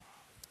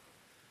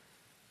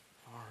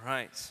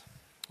right.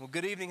 Well,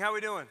 good evening. How are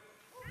we doing?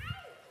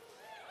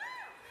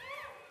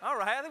 All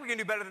right. I think we can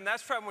do better than that.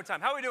 Let's try one more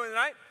time. How are we doing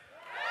tonight?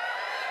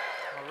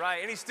 All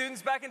right. Any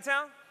students back in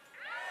town?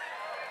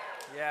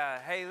 Yeah.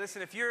 Hey,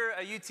 listen, if you're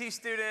a UT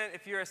student,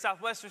 if you're a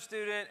Southwestern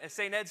student, a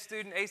St. Ed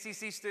student,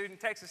 ACC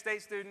student, Texas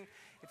State student,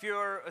 if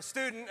you're a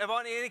student of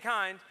any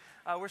kind,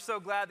 we're so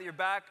glad that you're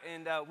back,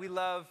 and we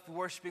love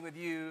worshiping with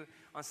you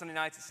on Sunday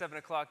nights at 7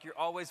 o'clock. You're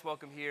always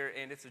welcome here,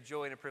 and it's a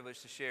joy and a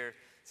privilege to share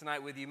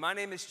tonight with you. My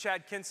name is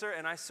Chad Kincer,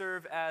 and I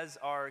serve as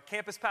our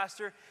campus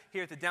pastor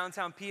here at the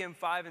downtown PM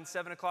 5 and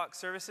 7 o'clock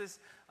services,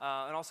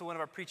 and also one of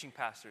our preaching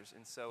pastors.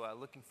 And so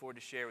looking forward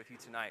to share with you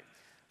tonight.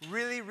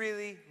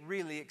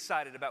 Really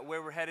excited about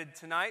where we're headed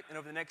tonight and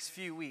over the next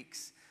few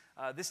weeks.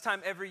 This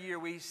time every year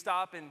we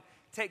stop and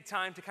take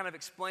time to kind of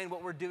explain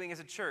what we're doing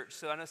as a church.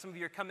 So I know some of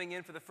you are coming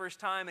in for the first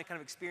time and kind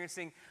of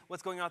experiencing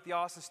what's going on at the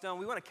Austin Stone.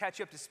 We want to catch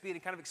you up to speed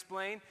and kind of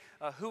explain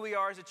who we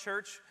are as a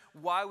church,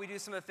 why we do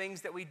some of the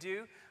things that we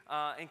do,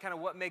 and kind of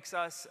what makes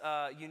us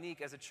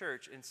unique as a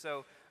church. And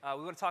so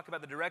we want to talk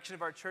about the direction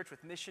of our church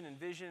with mission and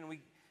vision. And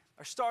we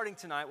are starting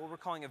tonight what we're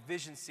calling a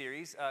vision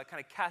series, kind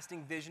of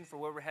casting vision for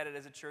where we're headed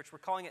as a church. We're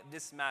calling it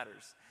This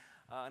Matters.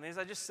 And as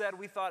I just said,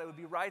 we thought it would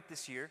be right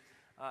this year,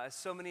 as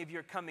so many of you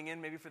are coming in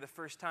maybe for the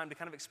first time, to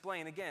kind of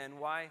explain again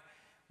why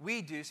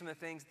we do some of the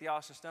things at the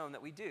Austin Stone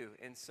that we do.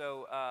 And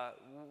so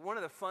one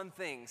of the fun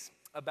things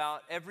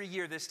about every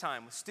year this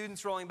time, with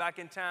students rolling back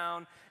in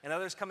town and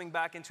others coming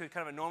back into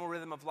kind of a normal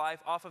rhythm of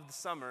life off of the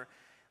summer,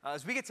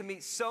 is we get to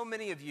meet so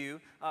many of you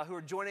who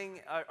are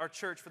joining our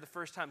church for the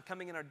first time,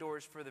 coming in our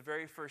doors for the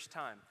very first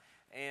time.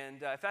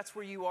 And if that's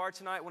where you are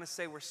tonight, I want to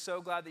say we're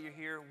so glad that you're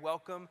here.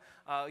 Welcome.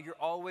 You're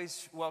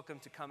always welcome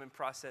to come and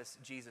process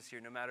Jesus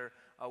here, no matter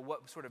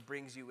what sort of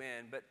brings you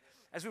in. But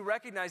as we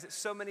recognize that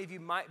so many of you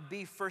might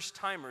be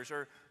first-timers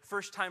or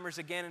first-timers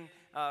again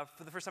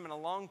for the first time in a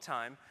long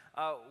time,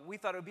 we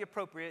thought it would be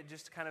appropriate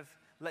just to kind of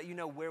let you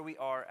know where we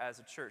are as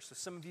a church. So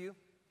some of you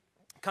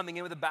coming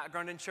in with a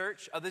background in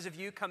church, others of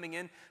you coming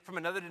in from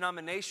another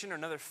denomination or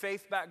another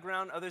faith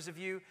background, others of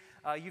you,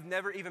 you've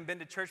never even been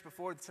to church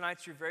before,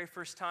 tonight's your very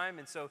first time,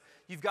 and so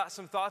you've got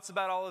some thoughts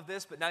about all of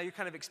this, but now you're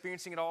kind of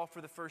experiencing it all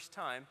for the first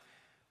time.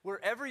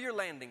 Wherever you're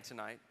landing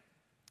tonight,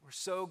 we're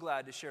so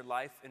glad to share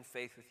life and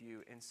faith with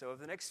you. And so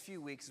over the next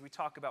few weeks, as we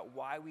talk about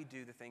why we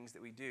do the things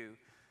that we do,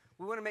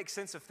 we want to make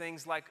sense of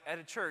things like at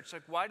a church,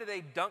 like why do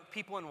they dunk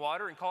people in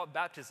water and call it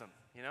baptism,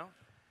 you know?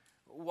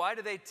 Why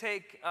do they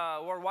take,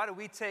 or why do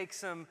we take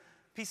some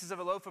pieces of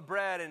a loaf of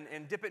bread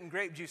and dip it in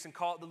grape juice and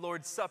call it the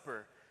Lord's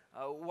Supper?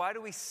 Why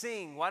do we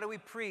sing? Why do we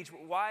preach?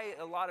 Why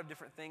a lot of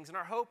different things? And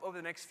our hope over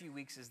the next few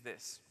weeks is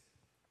this,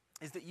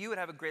 is that you would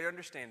have a greater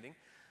understanding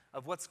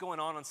of what's going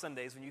on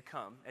Sundays when you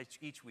come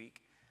each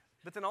week,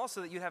 but then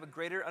also that you'd have a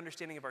greater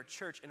understanding of our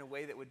church in a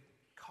way that would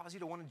cause you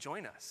to want to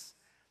join us.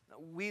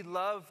 We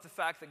love the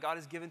fact that God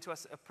has given to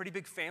us a pretty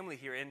big family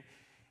here, and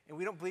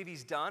we don't believe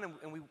he's done,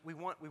 and we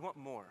want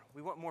more.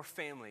 We want more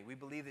family. We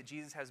believe that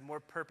Jesus has more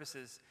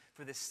purposes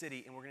for this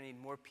city, and we're going to need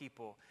more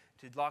people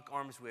to lock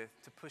arms with,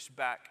 to push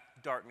back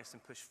darkness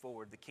and push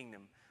forward the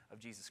kingdom of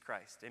Jesus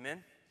Christ.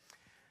 Amen?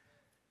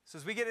 So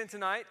as we get in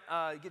tonight,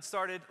 get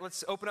started,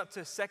 let's open up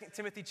to 2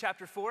 Timothy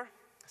chapter 4.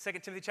 2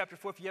 Timothy chapter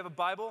 4, if you have a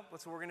Bible,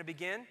 that's where we're going to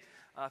begin.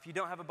 If you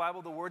don't have a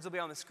Bible, the words will be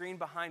on the screen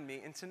behind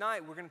me. And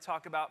tonight, we're going to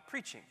talk about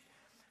preaching.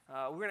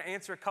 We're going to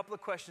answer a couple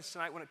of questions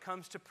tonight when it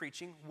comes to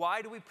preaching.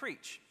 Why do we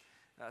preach?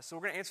 So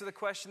we're going to answer the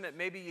question that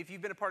maybe if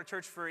you've been a part of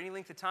church for any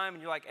length of time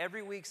and you're like,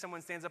 every week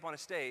someone stands up on a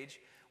stage,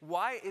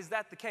 why is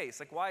that the case?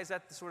 Like, why is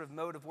that the sort of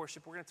mode of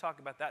worship? We're going to talk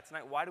about that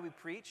tonight. Why do we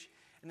preach?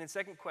 And then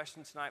second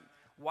question tonight,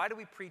 why do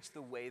we preach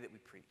the way that we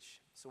preach?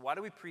 So why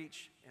do we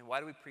preach, and why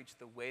do we preach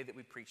the way that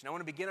we preach? And I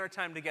want to begin our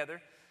time together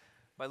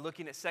by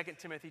looking at 2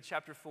 Timothy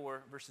chapter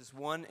 4, verses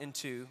 1 and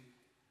 2.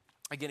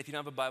 Again, if you don't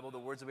have a Bible, the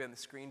words will be on the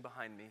screen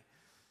behind me.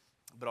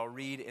 But I'll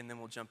read, and then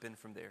we'll jump in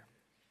from there.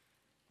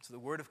 So the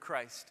word of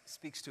Christ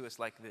speaks to us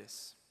like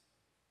this.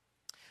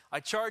 I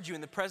charge you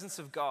in the presence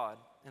of God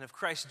and of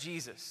Christ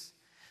Jesus,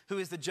 who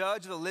is the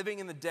judge of the living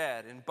and the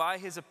dead, and by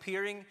his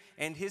appearing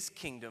and his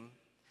kingdom,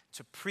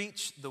 to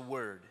preach the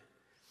word.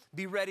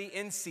 Be ready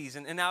in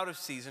season and out of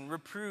season,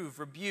 reprove,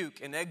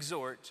 rebuke, and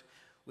exhort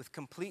with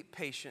complete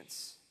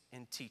patience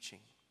and teaching.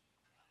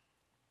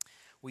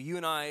 Well, you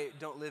and I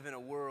don't live in a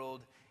world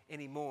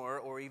anymore,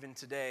 or even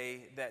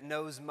today, that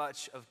knows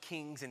much of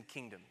kings and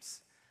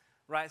kingdoms.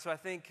 Right, so I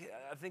think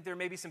there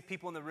may be some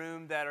people in the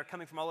room that are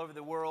coming from all over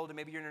the world, and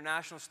maybe you're an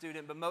international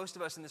student, but most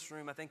of us in this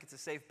room, I think it's a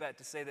safe bet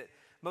to say that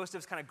most of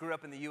us kind of grew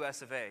up in the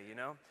US of A, you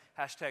know,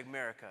 hashtag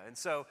America. And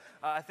so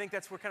I think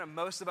that's where kind of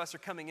most of us are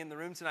coming in the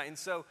room tonight. And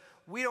so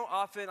we don't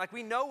often, like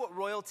we know what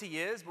royalty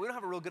is, but we don't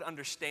have a real good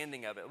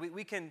understanding of it.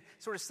 We can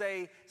sort of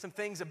say some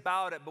things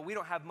about it, but we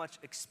don't have much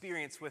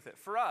experience with it.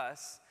 For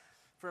us,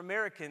 for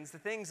Americans, the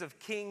things of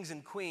kings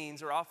and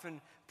queens are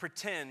often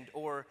pretend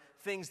or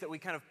things that we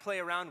kind of play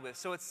around with.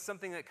 So it's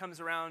something that comes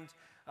around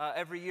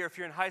every year if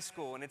you're in high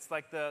school, and it's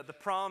like the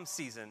prom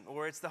season,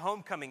 or it's the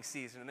homecoming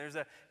season, and there's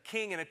a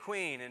king and a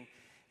queen, and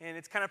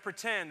it's kind of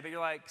pretend, but you're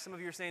like, some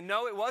of you are saying,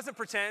 no, it wasn't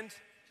pretend.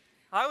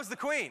 I was the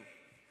queen.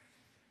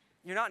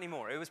 You're not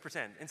anymore. It was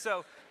pretend. And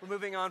so we're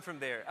moving on from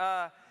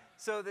there.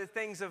 So the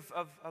things of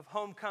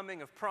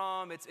homecoming, of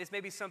prom, it's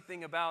maybe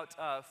something about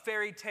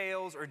fairy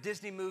tales or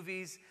Disney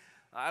movies.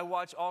 I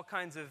watch all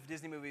kinds of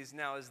Disney movies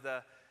now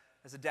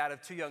as a dad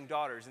of 2 young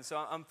daughters. And so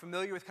I'm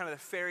familiar with kind of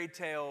the fairy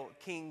tale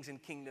kings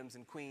and kingdoms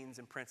and queens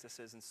and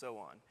princesses and so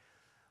on.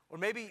 Or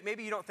maybe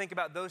you don't think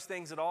about those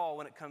things at all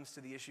when it comes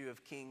to the issue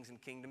of kings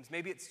and kingdoms.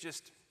 Maybe it's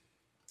just,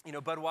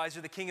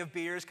 Budweiser, the king of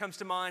beers, comes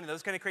to mind, and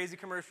those kind of crazy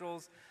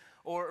commercials.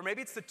 Or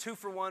maybe it's the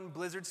 2-for-1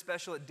 Blizzard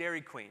special at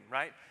Dairy Queen,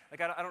 right?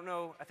 Like, I don't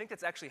know. I think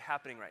that's actually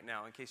happening right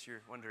now, in case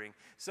you're wondering.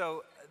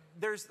 So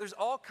there's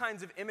all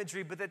kinds of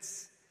imagery, but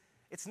it's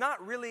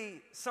not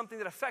really something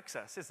that affects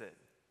us, is it?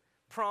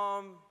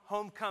 Prom,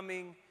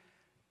 homecoming,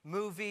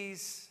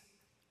 movies,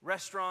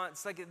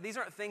 restaurants, these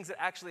aren't things that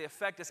actually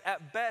affect us.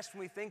 At best, when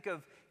we think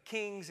of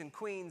kings and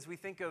queens, we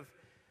think of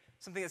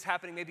something that's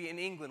happening maybe in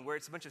England where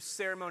it's a bunch of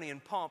ceremony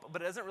and pomp,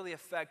 but it doesn't really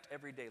affect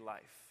everyday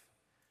life.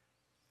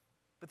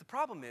 But the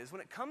problem is,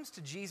 when it comes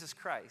to Jesus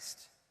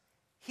Christ,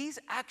 he's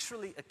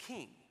actually a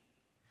king.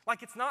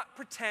 It's not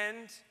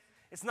pretend,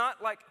 it's not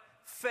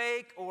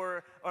fake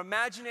or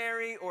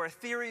imaginary or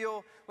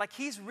ethereal.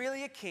 He's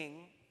really a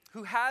king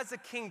who has a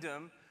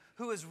kingdom,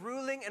 who is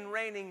ruling and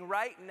reigning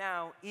right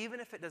now, even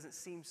if it doesn't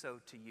seem so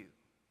to you.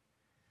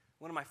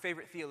 One of my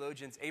favorite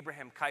theologians,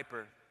 Abraham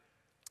Kuyper,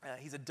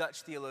 he's a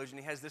Dutch theologian.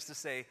 He has this to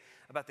say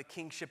about the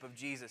kingship of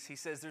Jesus. He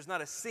says, there's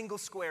not a single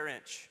square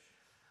inch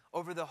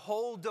over the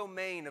whole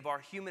domain of our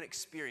human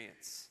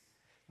experience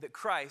that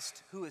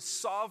Christ, who is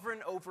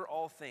sovereign over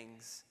all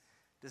things,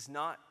 does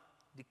not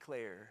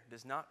declare,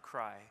 does not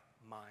cry,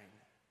 mine.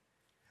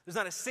 There's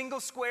not a single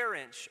square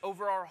inch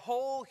over our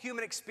whole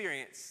human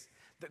experience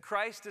that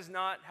Christ does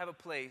not have a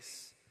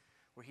place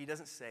where he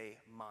doesn't say,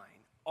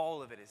 mine.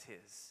 All of it is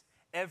his.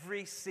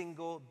 Every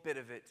single bit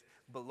of it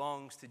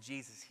belongs to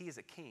Jesus. He is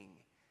a king.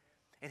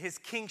 And his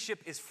kingship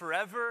is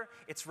forever,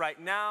 it's right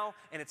now,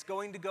 and it's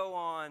going to go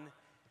on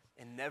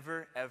and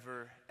never,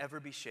 ever, ever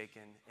be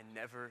shaken and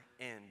never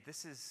end.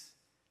 This is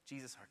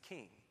Jesus, our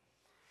king.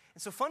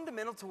 And so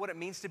fundamental to what it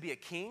means to be a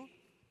king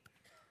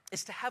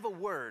is to have a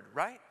word,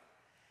 right?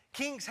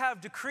 Kings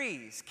have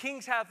decrees.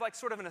 Kings have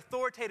sort of an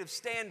authoritative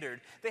standard.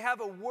 They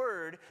have a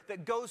word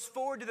that goes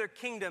forward to their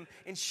kingdom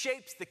and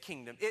shapes the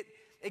kingdom.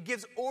 It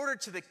gives order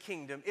to the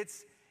kingdom.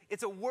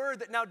 It's a word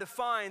that now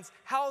defines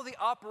how the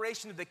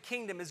operation of the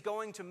kingdom is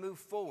going to move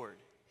forward.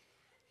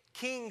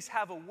 Kings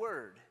have a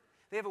word.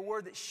 They have a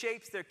word that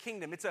shapes their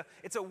kingdom.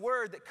 It's a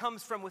word that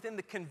comes from within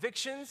the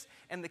convictions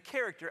and the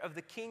character of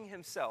the king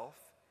himself.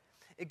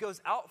 It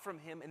goes out from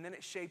him, and then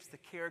it shapes the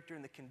character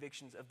and the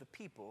convictions of the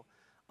people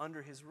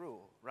under his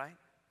rule, right?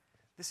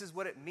 This is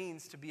what it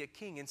means to be a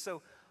king. And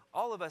so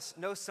all of us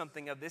know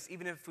something of this,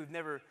 even if we've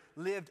never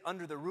lived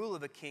under the rule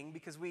of a king,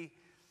 because we're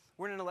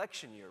in an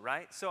election year,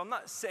 right? So I'm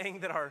not saying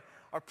that our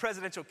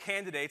presidential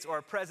candidates or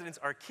our presidents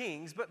are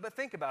kings, but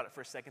think about it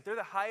for a second. They're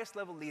the highest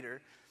level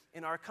leader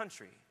in our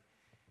country.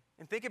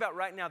 And think about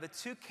right now, the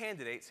 2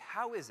 candidates,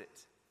 how is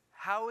it?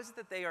 How is it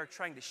that they are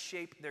trying to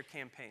shape their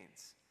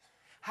campaigns?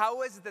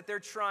 How is it that they're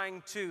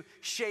trying to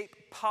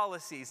shape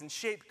policies and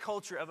shape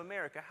culture of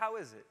America? How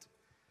is it?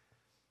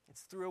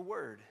 It's through a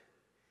word.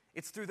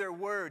 It's through their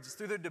words. It's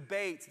through their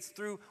debates. It's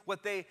through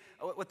what they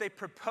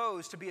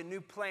propose to be a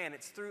new plan.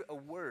 It's through a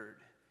word.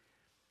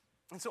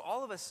 And so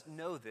all of us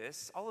know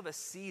this. All of us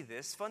see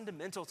this.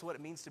 Fundamental to what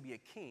it means to be a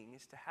king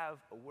is to have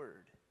a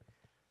word.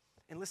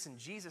 And listen,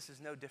 Jesus is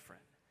no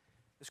different.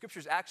 The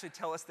scriptures actually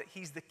tell us that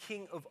he's the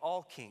king of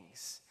all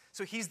kings.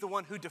 So he's the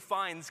one who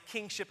defines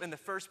kingship in the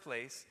first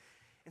place.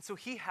 And so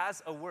he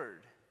has a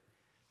word.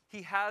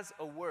 He has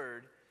a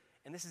word.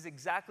 And this is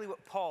exactly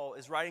what Paul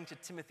is writing to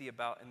Timothy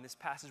about in this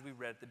passage we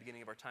read at the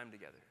beginning of our time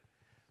together.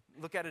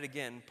 Look at it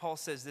again. Paul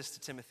says this to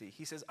Timothy.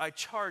 He says, I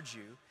charge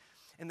you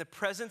in the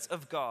presence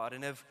of God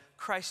and of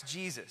Christ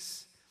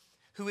Jesus,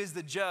 who is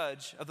the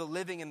judge of the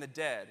living and the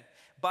dead,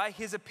 by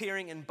his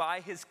appearing and by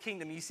his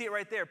kingdom. You see it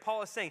right there.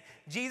 Paul is saying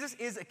Jesus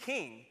is a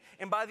king,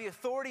 and by the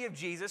authority of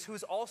Jesus, who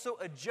is also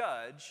a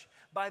judge,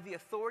 by the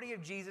authority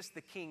of Jesus the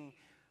king,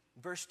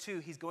 verse 2,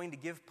 he's going to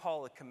give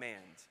Paul a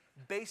command.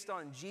 Based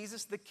on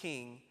Jesus the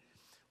king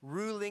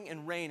ruling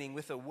and reigning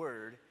with a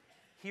word,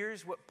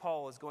 here's what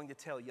Paul is going to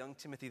tell young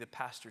Timothy the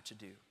pastor to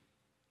do.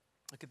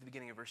 Look at the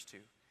beginning of verse 2.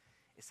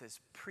 It says,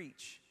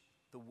 preach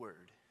the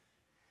word.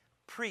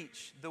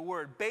 Preach the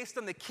word. Based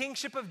on the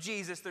kingship of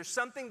Jesus, there's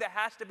something that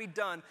has to be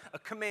done, a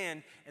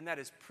command, and that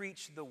is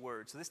preach the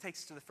word. So this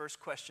takes us to the first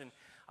question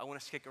I want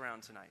us to kick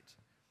around tonight.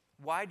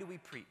 Why do we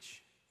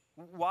preach?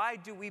 Why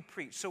do we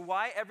preach? So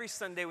why every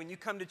Sunday when you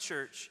come to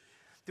church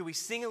do we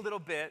sing a little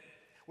bit?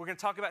 We're going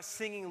to talk about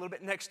singing a little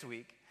bit next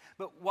week.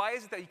 But why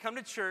is it that you come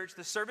to church,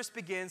 the service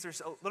begins, there's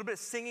a little bit of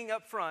singing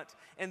up front,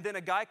 and then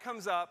a guy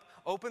comes up,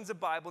 opens a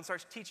Bible, and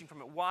starts teaching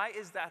from it? Why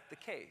is that the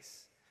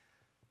case?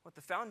 Well, at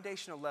the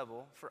foundational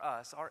level for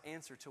us, our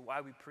answer to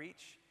why we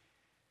preach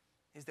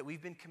is that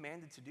we've been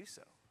commanded to do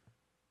so.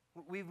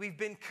 We've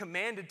been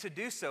commanded to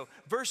do so.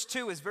 Verse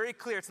 2 is very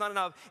clear. It's not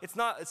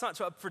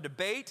up for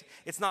debate.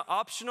 It's not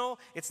optional.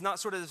 It's not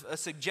sort of a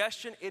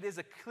suggestion. It is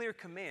a clear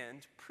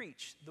command.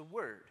 Preach the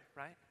word,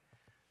 right?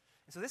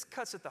 And so this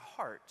cuts at the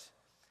heart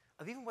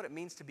of even what it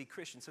means to be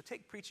Christian. So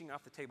take preaching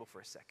off the table for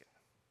a second.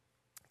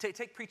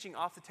 Take preaching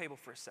off the table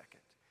for a second.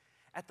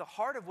 At the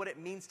heart of what it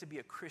means to be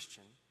a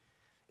Christian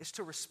is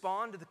to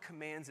respond to the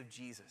commands of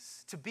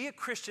Jesus. To be a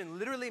Christian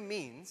literally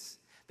means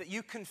that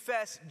you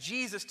confess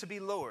Jesus to be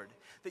Lord,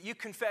 that you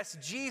confess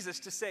Jesus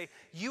to say,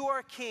 you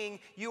are King,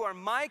 you are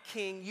my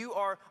King, you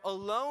are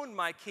alone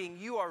my King,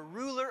 you are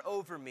ruler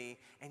over me,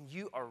 and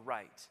you are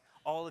right.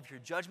 All of your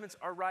judgments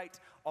are right,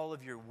 all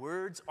of your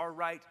words are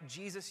right.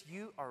 Jesus,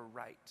 you are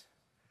right.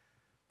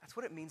 That's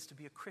what it means to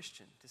be a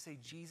Christian, to say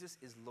Jesus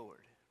is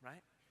Lord,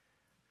 right?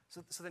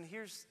 So then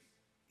here's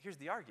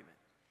the argument.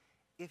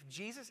 If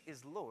Jesus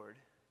is Lord,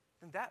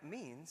 then that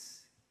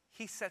means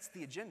he sets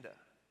the agenda,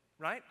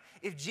 right?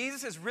 If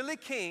Jesus is really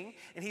King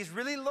and he's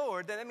really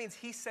Lord, then that means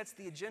he sets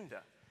the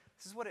agenda.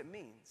 This is what it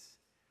means.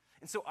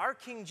 And so our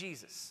King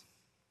Jesus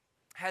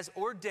has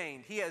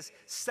ordained, he has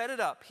set it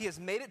up, he has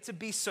made it to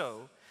be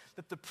so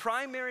that the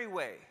primary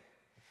way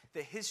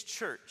that his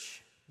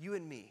church, you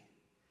and me,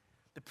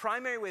 the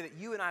primary way that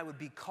you and I would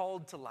be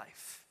called to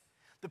life,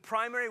 the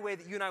primary way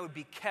that you and I would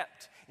be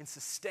kept and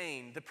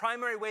sustained, the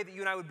primary way that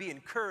you and I would be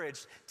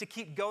encouraged to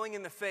keep going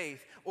in the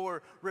faith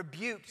or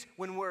rebuked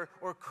or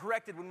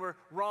corrected when we're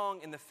wrong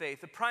in the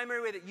faith, the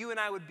primary way that you and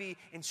I would be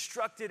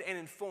instructed and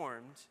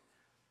informed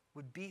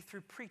would be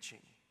through preaching.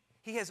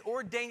 He has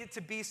ordained it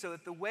to be so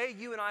that the way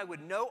you and I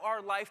would know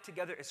our life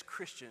together as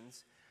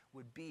Christians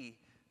would be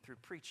through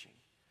preaching.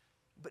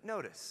 But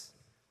notice,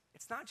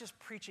 it's not just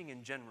preaching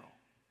in general.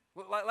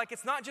 Like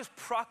it's not just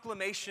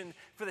proclamation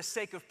for the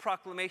sake of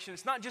proclamation.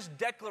 It's not just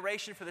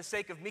declaration for the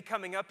sake of me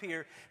coming up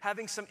here,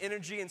 having some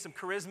energy and some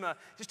charisma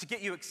just to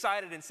get you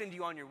excited and send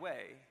you on your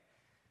way.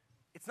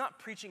 It's not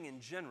preaching in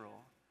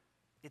general.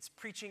 It's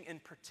preaching in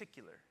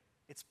particular.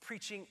 It's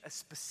preaching a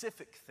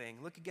specific thing.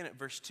 Look again at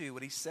verse 2,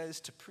 what he says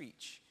to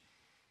preach.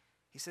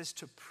 He says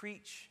to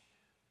preach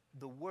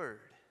the word.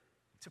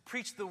 To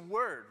preach the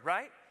word,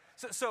 right?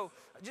 So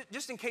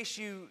just in case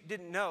you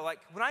didn't know, like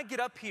when I get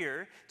up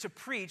here to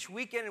preach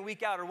week in and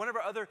week out, or one of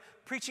our other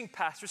preaching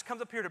pastors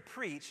comes up here to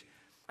preach,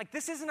 like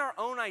this isn't our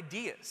own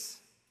ideas.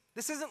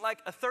 This isn't like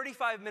a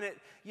 35-minute,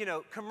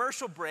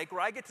 commercial break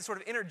where I get to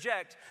sort of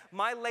interject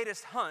my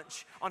latest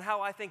hunch on how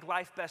I think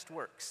life best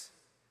works.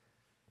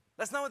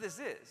 That's not what this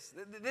is.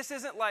 This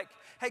isn't like,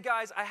 hey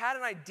guys, I had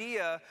an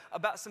idea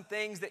about some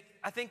things that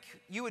I think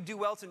you would do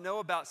well to know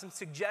about, some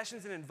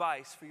suggestions and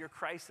advice for your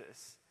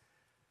crisis.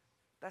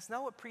 That's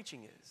not what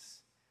preaching is.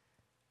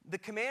 The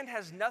command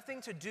has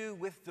nothing to do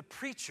with the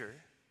preacher.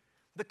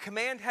 The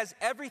command has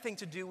everything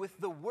to do with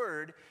the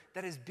word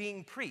that is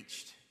being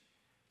preached.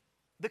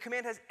 The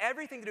command has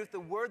everything to do with the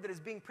word that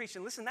is being preached.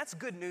 And listen, that's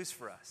good news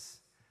for us.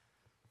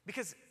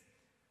 Because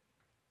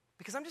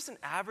I'm just an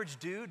average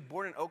dude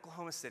born in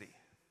Oklahoma City.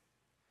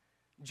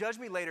 Judge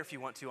me later if you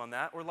want to on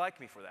that, or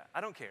like me for that.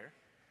 I don't care.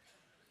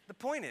 The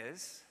point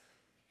is,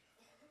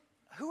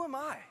 who am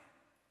I?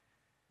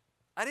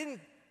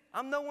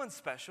 I'm no one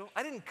special.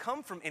 I didn't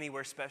come from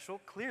anywhere special,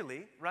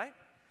 clearly, right?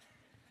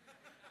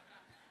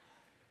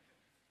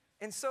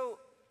 And so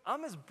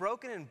I'm as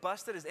broken and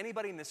busted as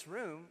anybody in this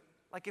room.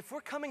 Like if we're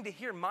coming to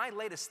hear my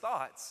latest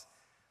thoughts,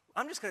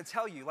 I'm just going to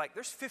tell you, like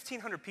there's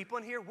 1,500 people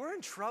in here, we're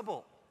in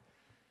trouble.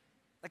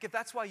 Like if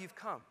that's why you've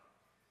come.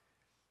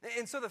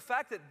 And so the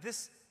fact that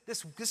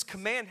this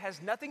command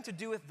has nothing to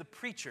do with the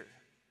preacher,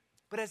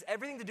 but has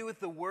everything to do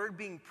with the word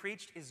being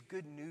preached is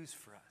good news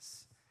for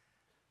us.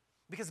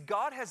 Because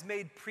God has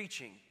made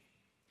preaching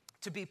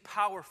to be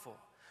powerful.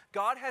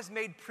 God has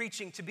made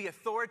preaching to be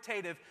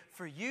authoritative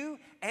for you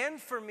and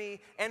for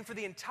me and for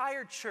the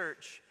entire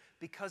church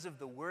because of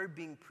the word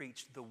being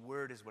preached. The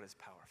word is what is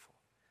powerful.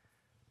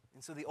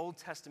 And so the Old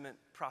Testament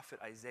prophet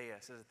Isaiah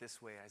says it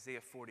this way, Isaiah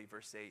 40,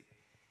 verse 8.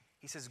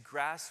 He says,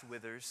 grass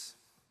withers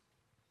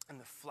and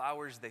the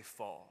flowers they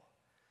fall,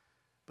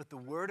 but the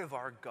word of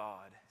our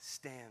God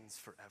stands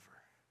forever.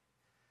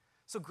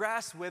 So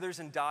grass withers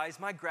and dies.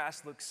 My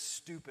grass looks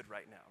stupid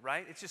right now,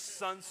 right? It's just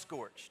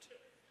sun-scorched.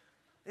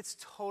 It's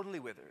totally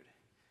withered.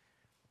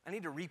 I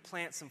need to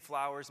replant some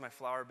flowers in my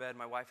flower bed.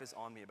 My wife is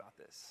on me about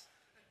this.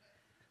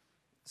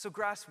 So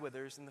grass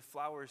withers and the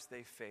flowers,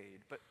 they fade.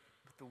 But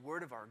the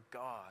word of our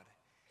God,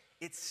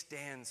 it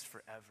stands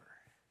forever.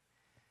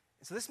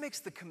 And so this makes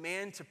the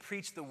command to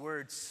preach the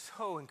word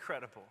so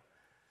incredible.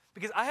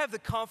 Because I have the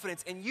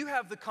confidence, and you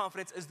have the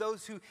confidence as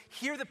those who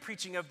hear the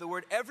preaching of the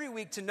word every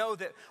week to know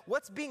that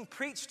what's being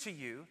preached to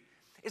you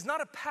is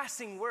not a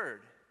passing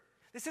word.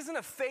 This isn't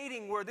a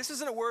fading word. This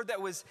isn't a word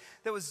that was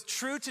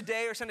true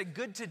today or sounded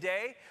good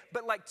today,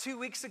 but like 2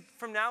 weeks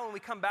from now when we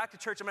come back to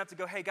church, I'm going to have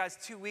to go, hey guys,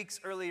 2 weeks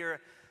earlier,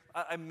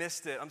 I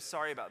missed it. I'm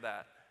sorry about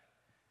that.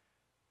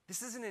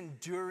 This is an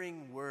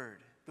enduring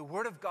word. The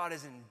word of God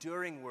is an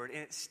enduring word,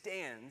 and it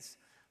stands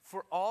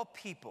for all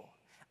people.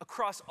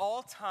 Across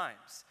all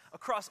times,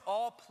 across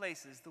all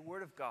places, the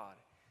word of God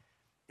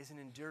is an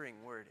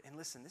enduring word. And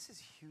listen, this is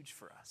huge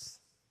for us.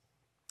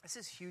 This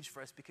is huge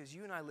for us because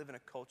you and I live in a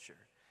culture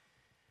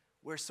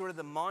where sort of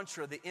the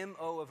mantra, the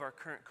MO of our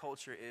current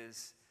culture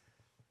is,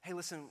 hey,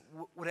 listen,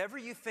 whatever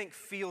you think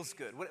feels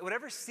good,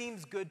 whatever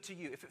seems good to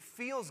you, if it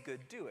feels good,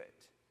 do it.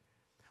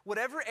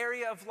 Whatever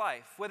area of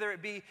life, whether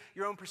it be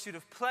your own pursuit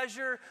of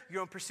pleasure,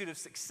 your own pursuit of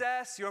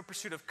success, your own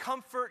pursuit of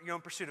comfort, your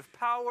own pursuit of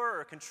power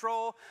or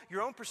control,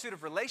 your own pursuit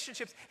of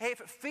relationships, hey, if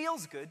it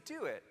feels good,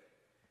 do it.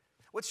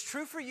 What's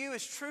true for you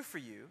is true for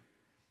you.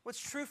 What's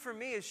true for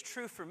me is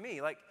true for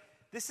me. Like,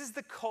 this is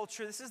the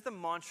culture, this is the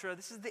mantra,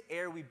 this is the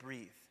air we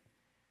breathe.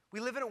 We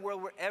live in a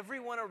world where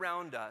everyone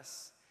around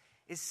us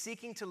is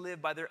seeking to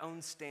live by their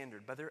own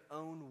standard, by their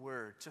own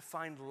word, to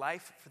find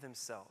life for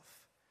themselves.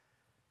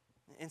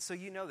 And so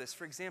you know this,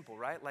 for example,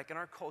 right? Like in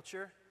our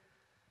culture,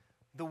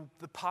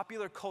 the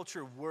popular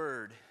culture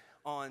word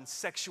on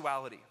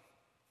sexuality,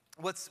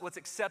 what's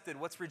accepted,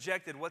 what's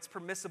rejected, what's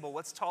permissible,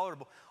 what's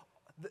tolerable,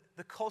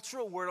 the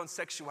cultural word on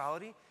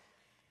sexuality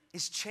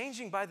is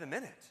changing by the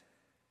minute.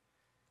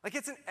 Like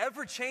it's an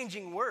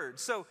ever-changing word.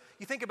 So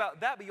you think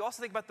about that, but you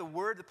also think about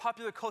the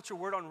popular culture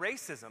word on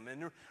racism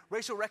and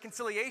racial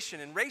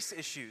reconciliation and race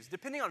issues.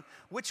 Depending on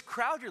which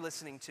crowd you're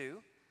listening to,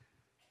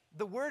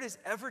 the word is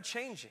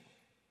ever-changing.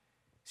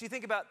 So you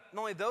think about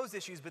not only those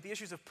issues, but the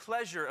issues of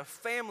pleasure, of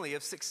family,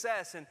 of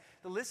success, and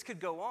the list could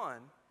go on.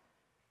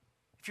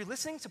 If you're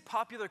listening to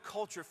popular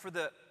culture for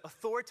the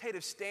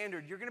authoritative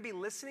standard, you're going to be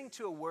listening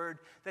to a word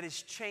that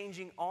is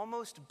changing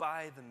almost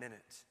by the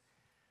minute.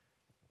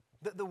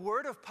 The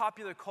word of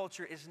popular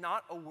culture is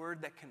not a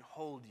word that can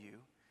hold you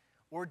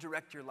or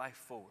direct your life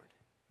forward.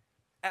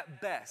 At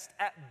best,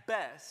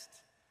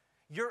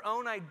 your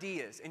own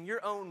ideas and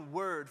your own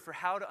word for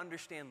how to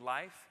understand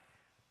life,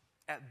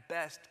 at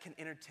best can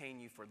entertain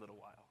you for a little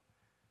while,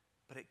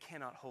 but it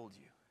cannot hold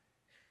you.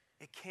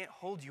 It can't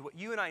hold you. What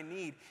you and I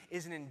need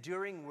is an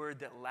enduring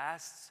word that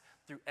lasts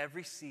through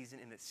every season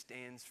and that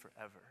stands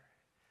forever.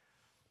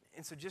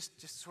 And so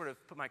just sort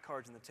of put my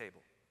cards on the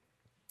table.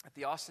 At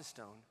the Austin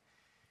Stone,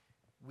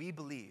 we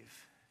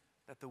believe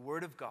that the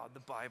Word of God,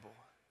 the Bible,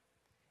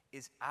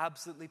 is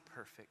absolutely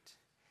perfect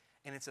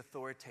and it's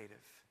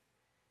authoritative.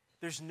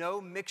 There's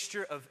no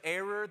mixture of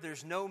error,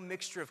 there's no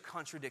mixture of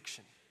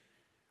contradiction.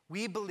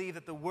 We believe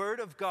that the Word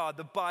of God,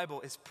 the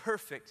Bible, is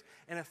perfect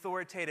and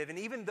authoritative. And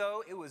even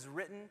though it was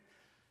written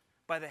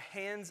by the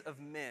hands of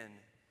men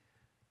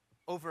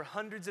over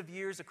hundreds of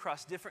years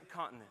across different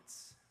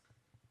continents,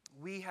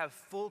 we have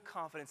full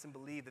confidence and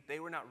believe that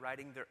they were not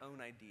writing their own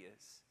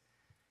ideas.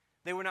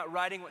 They were not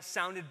writing what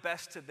sounded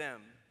best to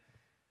them.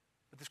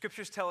 But the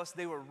scriptures tell us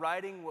they were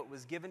writing what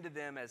was given to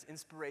them as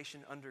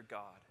inspiration under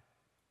God.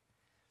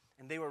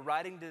 And they were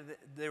writing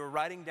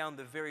down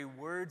the very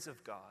words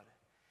of God.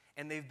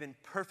 And they've been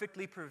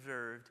perfectly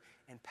preserved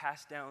and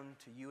passed down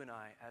to you and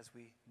I as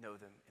we know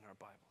them in our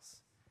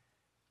Bibles.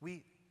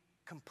 We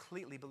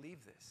completely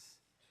believe this.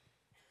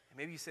 And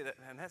maybe you say that,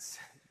 man, that's,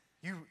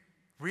 you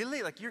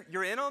really? Like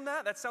you're in on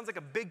that? That sounds like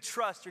a big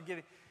trust you're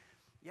giving.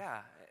 Yeah,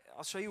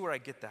 I'll show you where I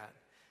get that.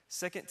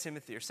 2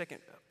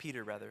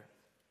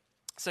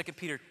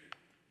 Peter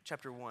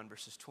chapter 1,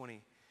 verses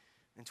 20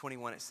 and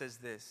 21, it says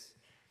this,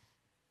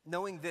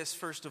 knowing this,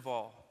 first of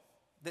all,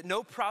 that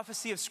no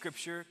prophecy of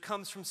Scripture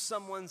comes from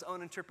someone's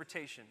own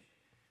interpretation.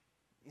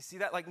 You see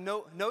that? Like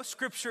no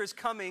Scripture is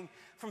coming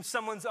from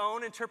someone's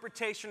own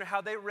interpretation or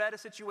how they read a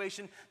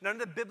situation. None of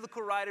the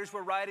biblical writers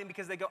were writing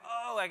because they go,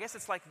 oh, I guess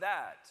it's like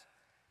that.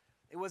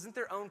 It wasn't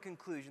their own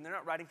conclusion. They're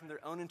not writing from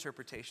their own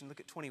interpretation.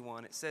 Look at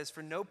 21. It says,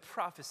 for no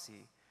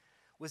prophecy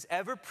was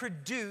ever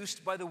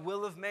produced by the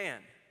will of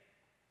man.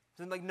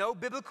 So like no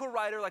biblical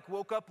writer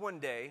woke up one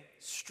day,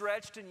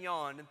 stretched and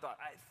yawned and thought,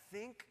 I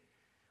think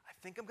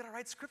I'm going to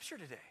write scripture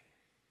today.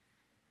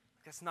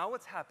 That's not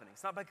what's happening.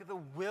 It's not like the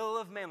will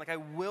of man. Like I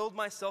willed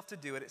myself to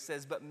do it. It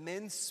says, but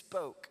men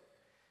spoke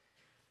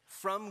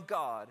from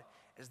God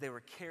as they were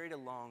carried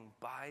along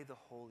by the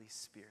Holy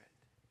Spirit.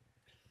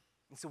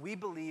 And so we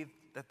believe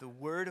that the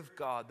Word of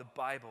God, the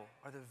Bible,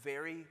 are the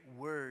very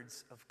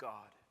words of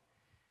God.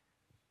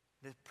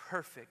 They're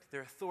perfect,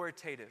 they're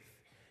authoritative,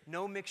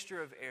 no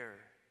mixture of error.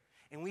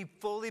 And we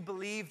fully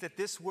believe that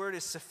this word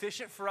is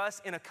sufficient for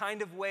us in a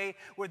kind of way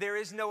where there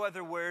is no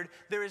other word,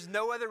 there is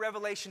no other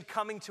revelation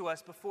coming to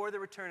us before the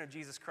return of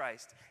Jesus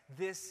Christ.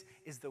 This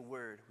is the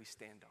word we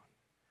stand on.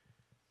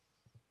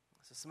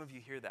 So some of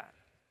you hear that,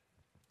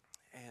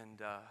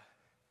 and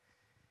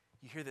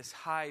you hear this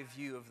high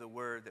view of the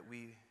word that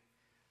we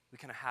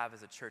kind of have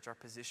as a church, our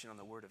position on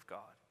the word of God.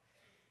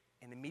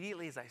 And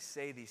immediately as I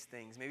say these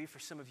things, maybe for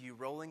some of you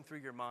rolling through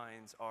your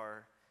minds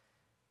are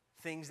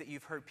things that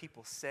you've heard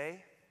people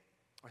say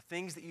or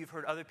things that you've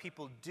heard other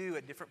people do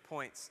at different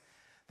points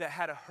that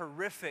had a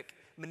horrific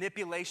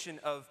manipulation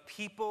of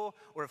people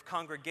or of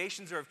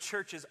congregations or of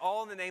churches,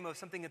 all in the name of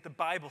something that the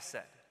Bible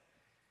said.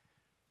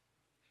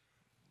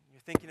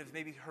 You're thinking of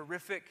maybe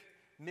horrific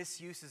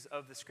misuses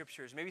of the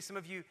scriptures. Maybe some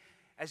of you,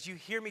 as you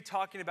hear me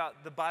talking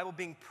about the Bible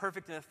being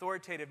perfect and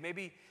authoritative,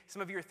 maybe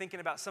some of you are thinking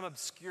about some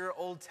obscure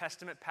Old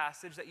Testament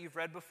passage that you've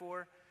read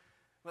before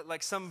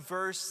Like some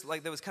verse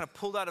like that was kind of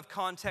pulled out of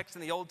context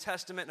in the Old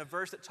Testament, and a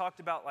verse that talked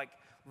about like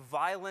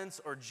violence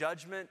or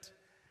judgment,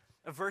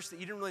 a verse that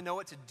you didn't really know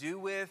what to do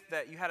with,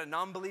 that you had a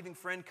non-believing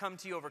friend come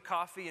to you over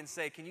coffee and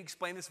say, can you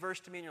explain this verse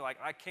to me? And you're like,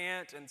 I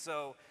can't. And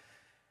so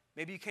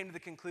maybe you came to the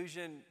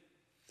conclusion,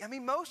 I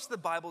mean, most of the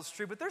Bible is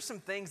true, but there's some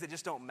things that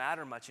just don't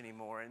matter much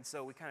anymore. And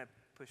so we kind of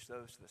push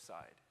those to the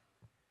side.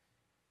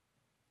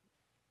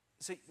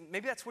 So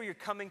maybe that's where you're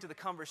coming to the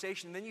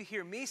conversation. And then you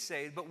hear me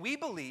say, but we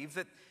believe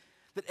that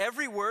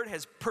every word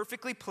has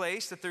perfectly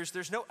placed, that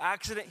there's no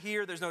accident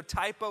here, there's no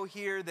typo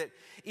here, that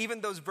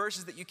even those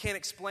verses that you can't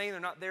explain, they're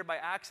not there by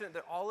accident,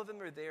 that all of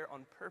them are there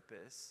on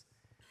purpose.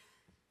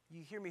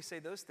 You hear me say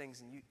those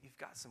things and you've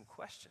got some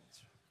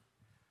questions.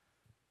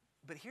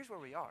 But here's where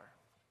we are.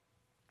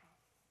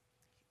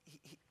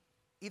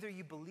 Either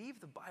you believe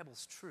the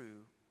Bible's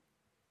true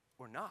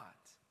or not.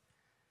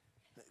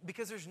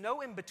 Because there's no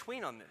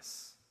in-between on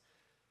this.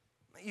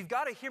 You've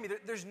got to hear me.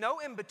 There's no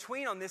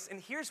in-between on this, and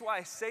here's why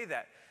I say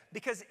that.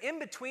 Because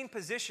in-between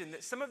position,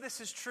 that some of this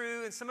is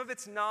true and some of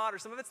it's not, or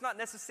some of it's not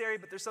necessary,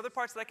 but there's other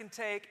parts that I can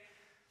take.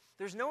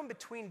 There's no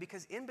in-between,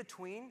 because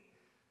in-between,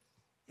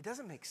 it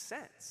doesn't make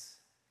sense.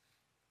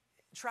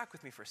 Track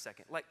with me for a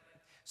second.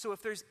 So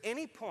if there's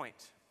any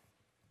point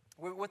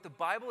where what the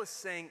Bible is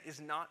saying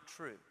is not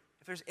true,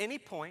 if there's any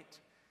point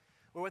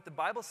where what the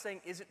Bible is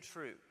saying isn't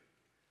true,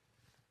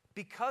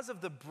 because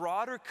of the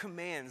broader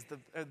commands,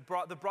 the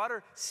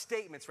broader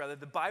statements, rather,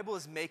 the Bible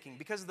is making,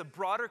 because of the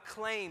broader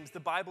claims the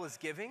Bible is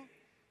giving,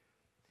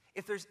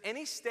 if there's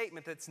any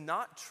statement that's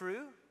not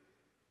true,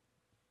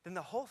 then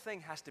the whole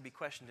thing has to be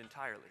questioned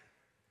entirely.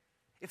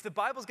 If the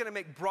Bible's going to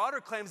make broader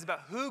claims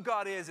about who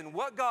God is and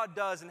what God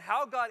does and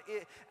how God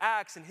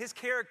acts and his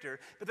character,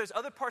 but there's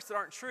other parts that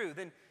aren't true,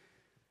 then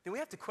we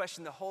have to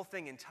question the whole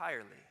thing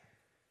entirely.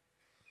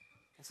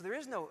 And so there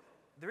is no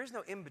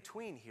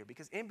in-between here,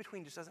 because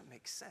in-between just doesn't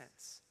make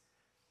sense.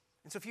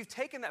 And so if you've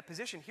taken that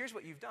position, here's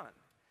what you've done.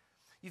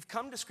 You've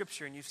come to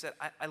Scripture and you've said,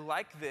 I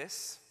like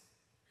this,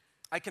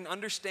 I can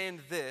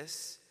understand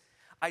this,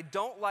 I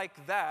don't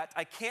like that,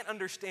 I can't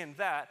understand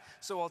that,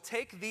 so I'll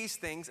take these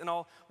things and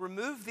I'll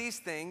remove these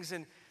things,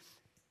 and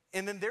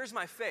then there's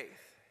my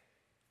faith.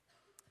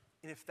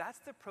 And if that's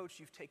the approach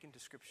you've taken to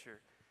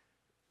Scripture,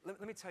 let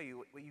me tell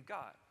you what you've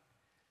got.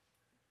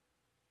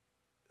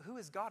 Who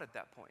is God at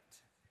that point?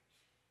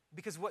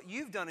 Because what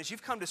you've done is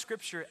you've come to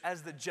Scripture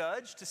as the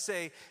judge to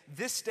say,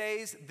 this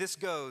stays, this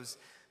goes.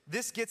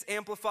 This gets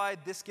amplified,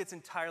 this gets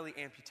entirely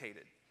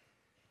amputated.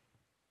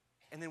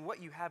 And then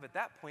what you have at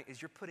that point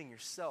is you're putting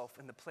yourself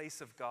in the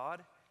place of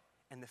God,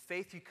 and the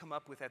faith you come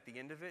up with at the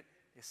end of it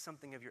is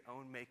something of your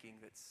own making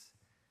that's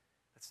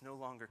no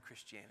longer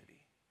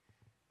Christianity.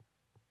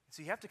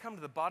 So you have to come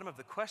to the bottom of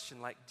the question,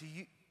 like, do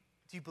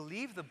you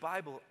believe the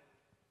Bible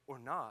or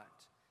not?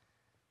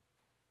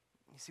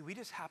 You see, we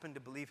just happen to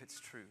believe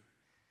it's true.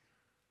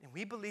 And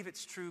we believe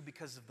it's true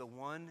because of the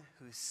one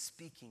who is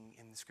speaking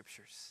in the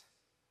Scriptures,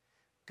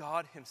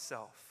 God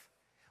himself.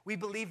 We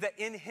believe that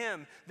in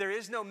him there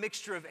is no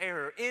mixture of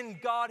error. In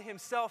God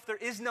himself there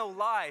is no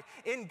lie.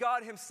 In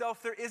God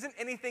himself there isn't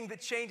anything that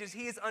changes.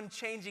 He is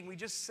unchanging. We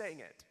just sang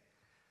it.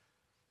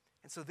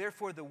 And so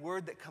therefore the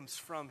word that comes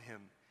from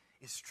him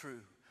is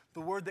true.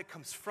 The word that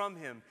comes from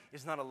him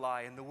is not a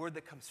lie. And the word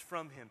that comes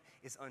from him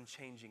is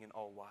unchanging and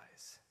all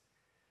wise.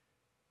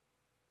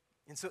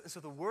 And so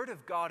the word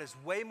of God is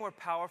way more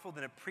powerful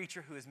than a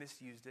preacher who has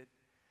misused it.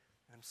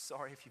 And I'm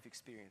sorry if you've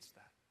experienced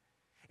that.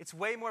 It's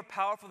way more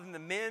powerful than the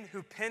men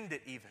who penned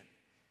it even.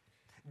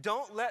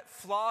 Don't let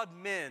flawed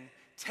men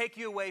take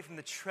you away from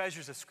the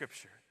treasures of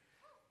Scripture,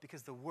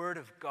 because the word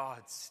of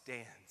God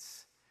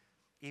stands,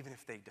 even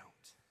if they don't.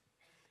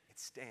 It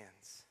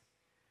stands.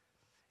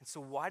 And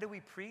so why do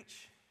we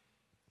preach?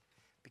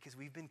 Because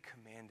we've been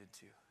commanded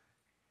to.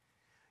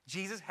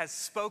 Jesus has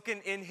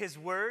spoken in his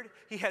word.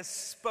 He has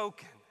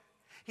spoken.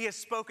 He has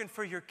spoken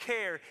for your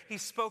care.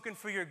 He's spoken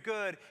for your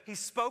good. He's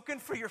spoken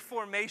for your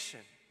formation.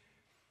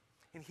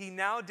 And he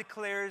now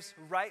declares,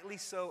 rightly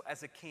so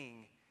as a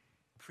king,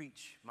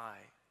 preach my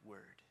word.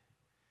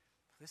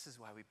 This is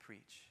why we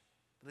preach.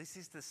 This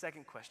is the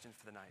second question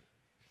for the night.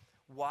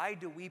 Why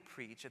do we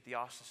preach at the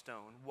Austin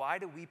Stone? Why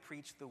do we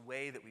preach the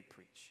way that we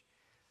preach?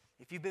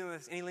 If you've been with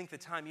us any length of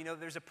time, you know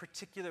there's a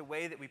particular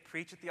way that we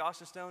preach at the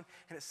Austin Stone,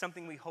 and it's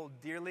something we hold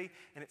dearly,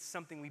 and it's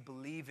something we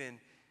believe in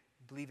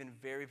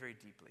very, very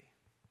deeply.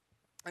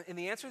 And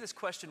the answer to this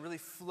question really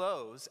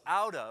flows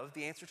out of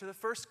the answer to the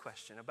first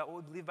question about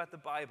what we believe about the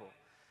Bible.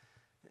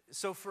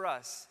 So for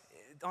us,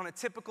 on a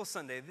typical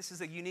Sunday, this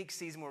is a unique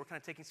season where we're kind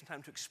of taking some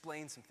time to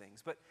explain some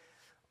things. But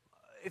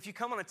if you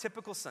come on a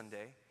typical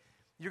Sunday,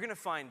 you're going to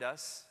find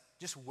us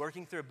just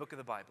working through a book of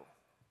the Bible.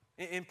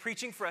 In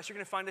preaching for us, you're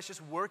going to find us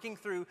just working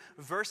through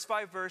verse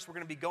by verse. We're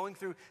going to be going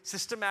through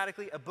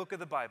systematically a book of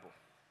the Bible.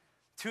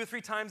 2 or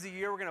 3 times a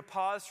year, we're going to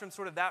pause from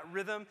sort of that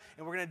rhythm,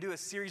 and we're going to do a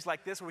series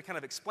like this where we kind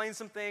of explain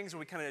some things, or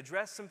we kind of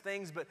address some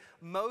things, but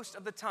most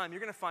of the time,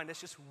 you're going to find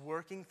us just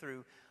working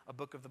through a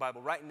book of the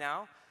Bible. Right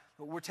now,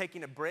 we're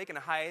taking a break and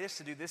a hiatus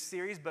to do this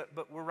series, but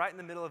we're right in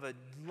the middle of a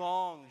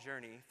long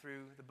journey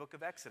through the book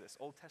of Exodus,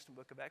 Old Testament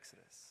book of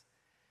Exodus.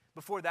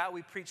 Before that,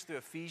 we preached through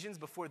Ephesians.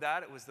 Before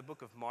that, it was the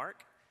book of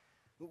Mark.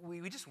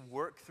 We just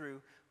work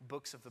through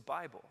books of the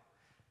Bible.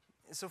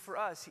 And so for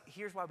us,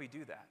 here's why we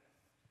do that.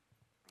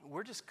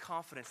 We're just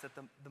confident that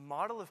the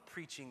model of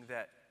preaching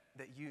that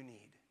you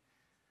need,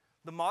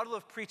 the model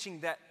of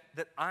preaching that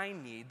I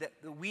need, that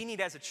we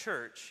need as a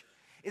church,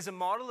 is a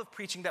model of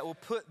preaching that will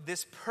put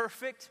this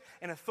perfect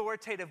and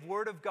authoritative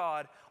Word of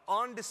God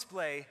on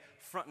display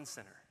front and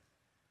center.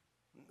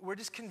 We're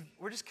just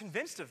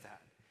convinced of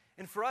that.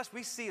 And for us,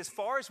 we see, as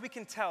far as we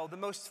can tell, the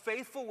most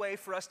faithful way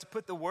for us to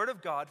put the Word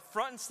of God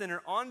front and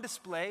center on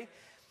display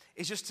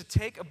is just to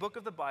take a book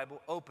of the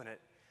Bible, open it,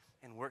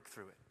 and work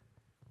through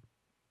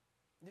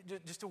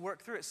it. Just to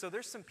work through it. So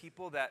there's some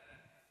people that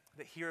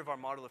hear of our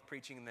model of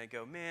preaching and they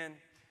go, man,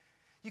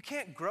 you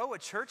can't grow a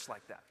church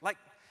like that. Like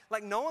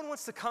no one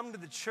wants to come to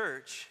the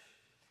church.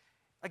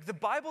 Like the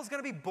Bible's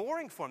going to be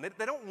boring for them.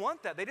 They don't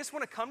want that. They just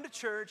want to come to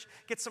church,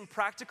 get some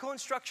practical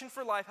instruction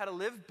for life, how to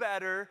live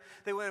better.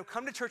 They want to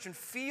come to church and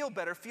feel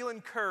better, feel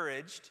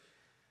encouraged.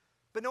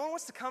 But no one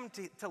wants to come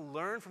to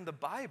learn from the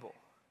Bible.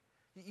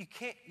 You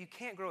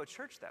can't grow a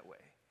church that way.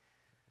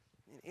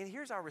 And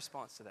here's our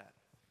response to that.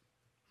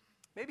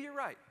 Maybe you're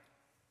right.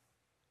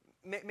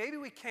 Maybe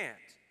we can't.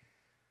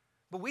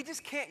 But we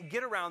just can't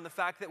get around the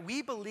fact that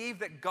we believe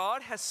that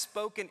God has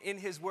spoken in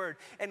His Word.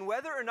 And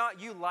whether or not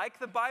you like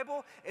the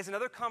Bible is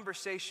another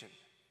conversation.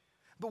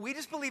 But we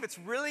just believe it's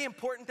really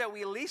important that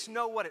we at least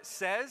know what it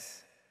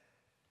says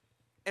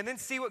and then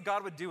see what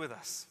God would do with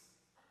us.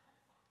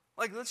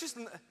 Like,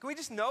 can we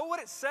just know what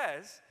it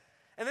says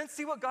and then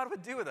see what God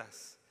would do with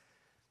us?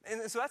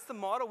 And so that's the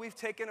model we've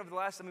taken over the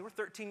last, we're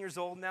 13 years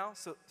old now.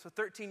 So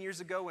 13 years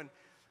ago when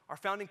our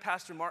founding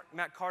pastor,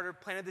 Matt Carter,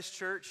 planted this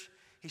church,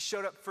 he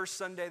showed up first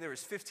Sunday. There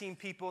was 15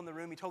 people in the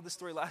room. He told this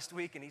story last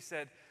week, and he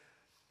said,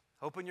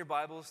 open your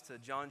Bibles to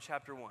John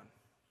chapter 1.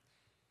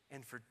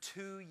 And for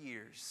 2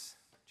 years,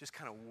 just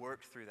kind of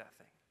worked through that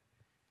thing.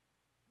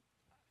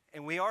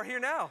 And we are here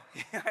now.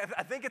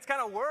 I think it's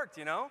kind of worked,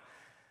 you know?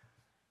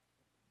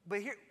 But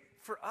here,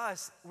 for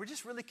us, we're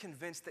just really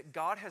convinced that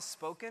God has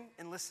spoken.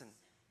 And listen,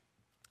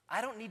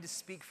 I don't need to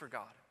speak for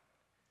God.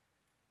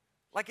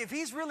 Like if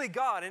He's really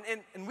God,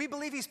 and we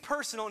believe He's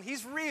personal and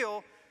He's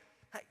real,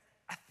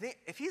 I think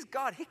if He's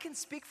God, He can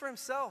speak for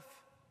Himself.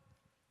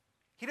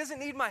 He doesn't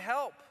need my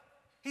help.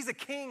 He's a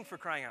king, for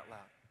crying out loud.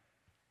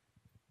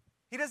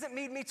 He doesn't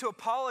need me to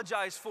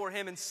apologize for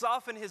Him and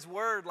soften His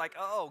word like,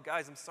 oh,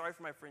 guys, I'm sorry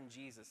for my friend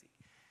Jesus.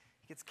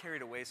 He gets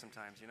carried away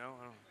sometimes, you know.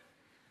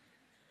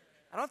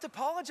 I don't have to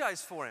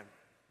apologize for Him.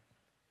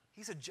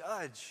 He's a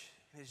judge,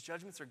 and His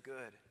judgments are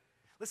good.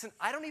 Listen,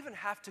 I don't even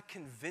have to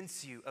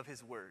convince you of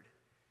His word.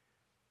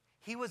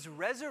 He was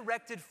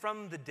resurrected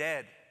from the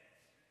dead.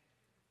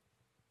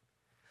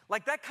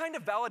 Like that kind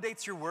of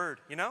validates your word,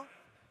 you know?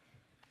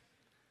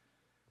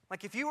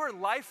 Like if you were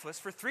lifeless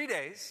for 3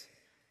 days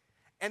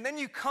and then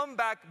you come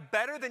back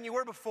better than you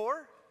were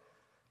before,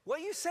 what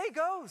you say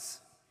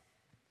goes.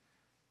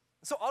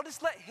 So I'll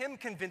just let Him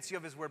convince you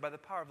of His word by the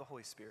power of the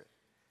Holy Spirit.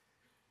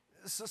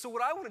 So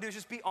what I want to do is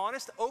just be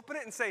honest, open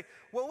it and say,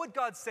 what would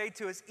God say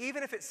to us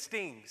even if it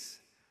stings?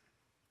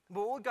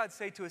 But what would God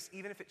say to us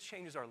even if it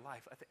changes our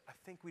life? I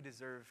think we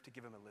deserve to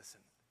give Him a listen.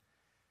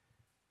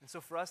 And so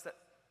for us,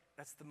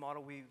 that's the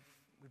model we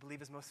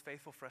believe is most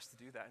faithful for us to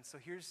do that. And so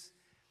here's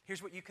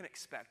what you can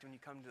expect when you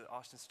come to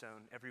Austin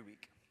Stone every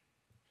week.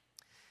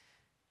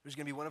 There's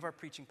going to be one of our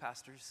preaching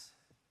pastors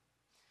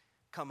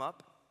come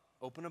up,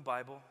 open a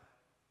Bible,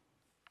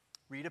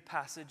 read a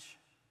passage,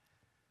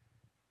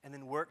 and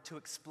then work to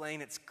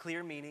explain its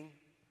clear meaning,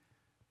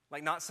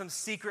 like not some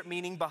secret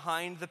meaning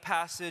behind the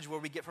passage where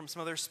we get from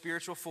some other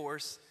spiritual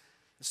source.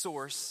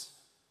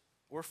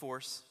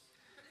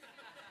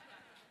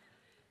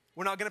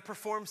 We're not going to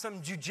perform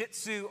some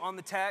jujitsu on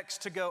the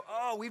text to go,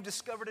 oh, we've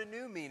discovered a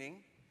new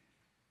meaning.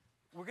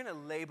 We're going to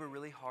labor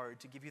really hard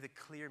to give you the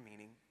clear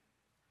meaning,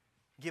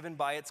 given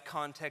by its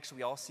context.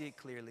 We all see it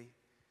clearly.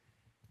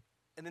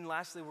 And then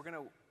lastly, we're going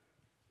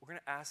to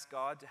ask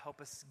God to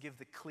help us give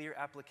the clear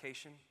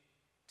application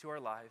to our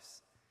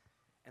lives.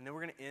 And then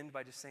we're going to end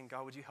by just saying,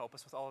 God, would you help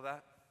us with all of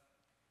that?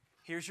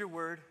 Here's your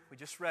word. We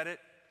just read it.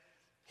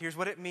 Here's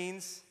what it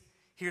means.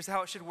 Here's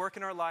how it should work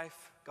in our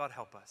life. God,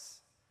 help us.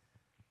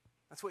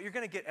 That's what you're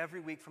going to get every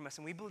week from us.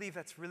 And we believe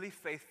that's really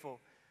faithful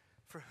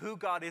for who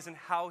God is and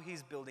how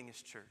He's building His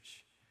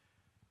church.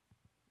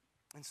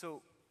 And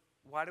so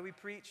why do we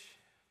preach?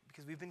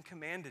 Because we've been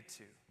commanded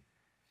to.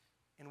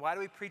 And why do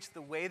we preach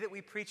the way that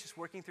we preach, is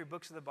working through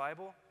books of the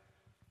Bible?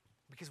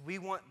 Because we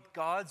want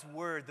God's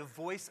word, the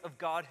voice of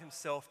God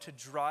Himself, to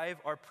drive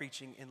our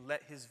preaching and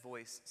let His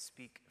voice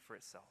speak for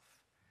itself.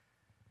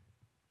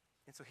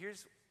 And so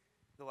here's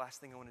the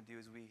last thing I want to do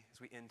as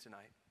we end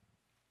tonight.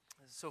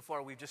 So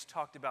far, we've just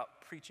talked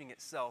about preaching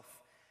itself.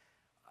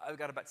 I've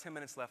got about 10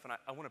 minutes left, and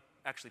I want to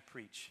actually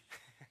preach.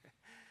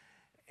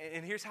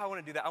 And here's how I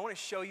want to do that. I want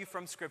to show you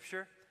from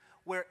Scripture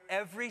where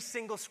every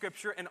single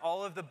Scripture in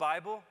all of the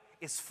Bible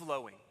is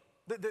flowing.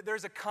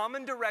 There's a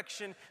common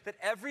direction that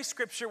every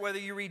scripture, whether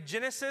you read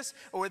Genesis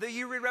or whether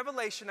you read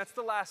Revelation, that's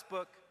the last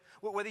book,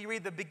 whether you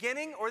read the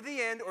beginning or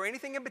the end or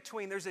anything in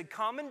between, there's a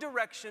common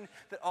direction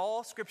that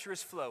all scripture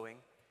is flowing,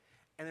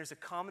 and there's a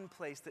common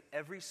place that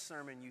every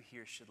sermon you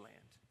hear should land.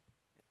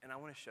 And I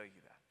want to show you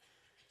that.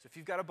 So if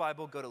you've got a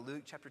Bible, go to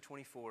Luke chapter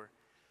 24,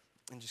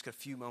 and just got a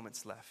few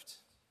moments left.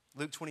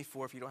 Luke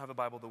 24, if you don't have a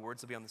Bible, the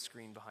words will be on the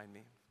screen behind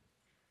me.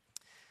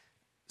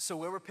 So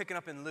where we're picking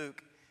up in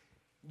Luke,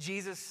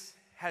 Jesus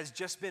has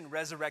just been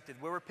resurrected.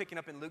 Where we're picking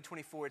up in Luke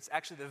 24, it's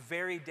actually the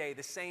very day,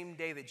 the same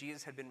day that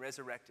Jesus had been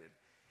resurrected.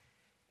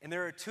 And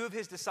there are two of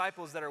his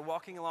disciples that are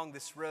walking along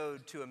this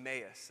road to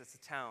Emmaus. It's a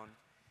town.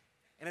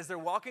 And as they're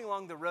walking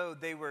along the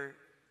road, they were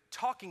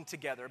talking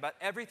together about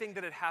everything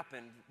that had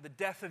happened, the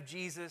death of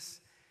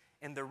Jesus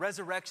and the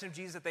resurrection of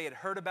Jesus that they had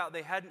heard about.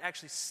 They hadn't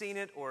actually seen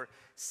it or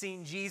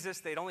seen Jesus.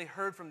 They'd only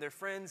heard from their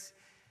friends.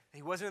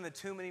 He wasn't in the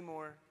tomb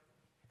anymore.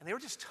 And they were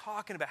just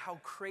talking about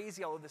how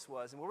crazy all of this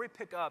was. And where we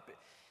pick up,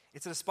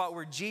 it's at a spot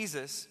where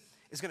Jesus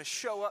is going to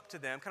show up to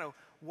them, kind of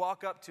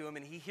walk up to them,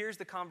 and he hears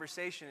the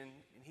conversation, and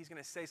he's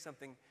going to say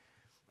something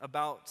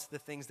about the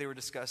things they were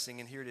discussing.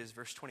 And here it is,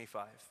 verse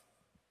 25.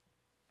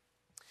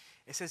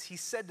 It says, he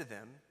said to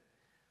them,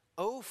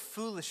 "O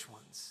foolish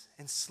ones,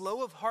 and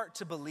slow of heart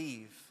to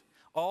believe,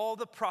 all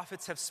the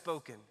prophets have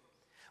spoken.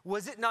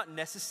 Was it not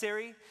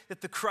necessary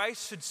that the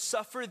Christ should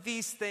suffer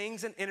these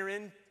things and enter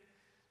into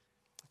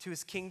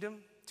his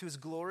kingdom, to his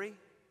glory?"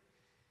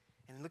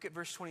 And look at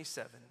verse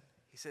 27.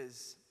 He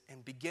says,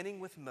 "And beginning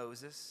with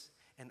Moses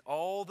and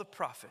all the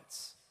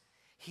prophets,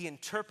 he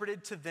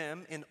interpreted to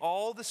them in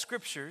all the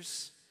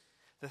scriptures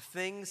the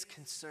things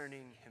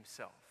concerning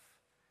himself."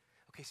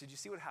 Okay, so did you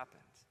see what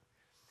happened?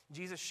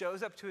 Jesus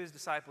shows up to his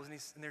disciples,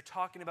 and they're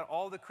talking about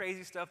all the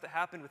crazy stuff that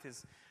happened with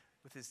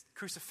his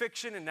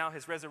crucifixion and now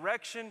his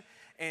resurrection.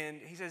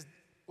 And he says,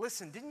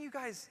 listen, didn't you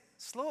guys,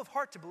 slow of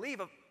heart to believe,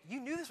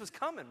 you knew this was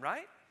coming,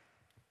 right?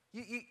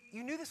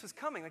 You knew this was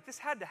coming, like this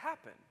had to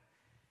happen.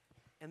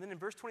 And then in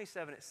verse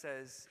 27 it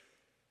says,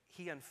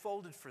 he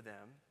unfolded for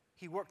them,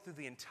 he worked through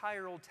the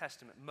entire Old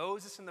Testament,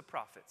 Moses and the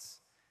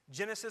prophets,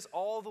 Genesis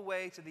all the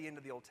way to the end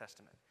of the Old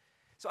Testament.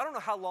 So I don't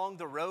know how long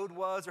the road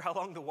was or how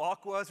long the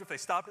walk was or if they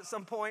stopped at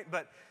some point,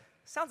 but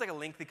it sounds like a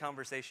lengthy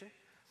conversation.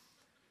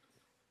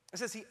 It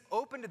says he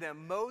opened to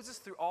them, Moses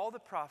through all the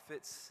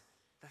prophets,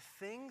 the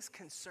things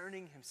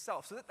concerning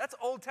himself. So that's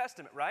Old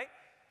Testament, right?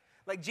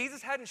 Like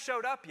Jesus hadn't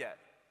showed up yet.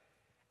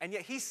 And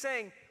yet he's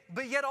saying,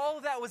 but yet all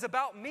of that was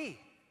about me.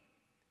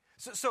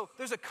 So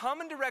there's a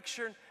common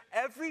direction.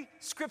 Every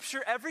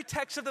scripture, every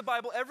text of the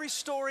Bible, every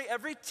story,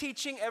 every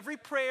teaching, every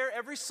prayer,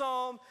 every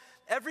psalm,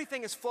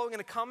 everything is flowing in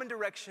a common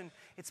direction.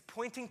 It's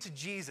pointing to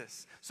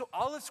Jesus. So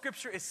all of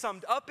scripture is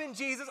summed up in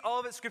Jesus. All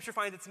of it scripture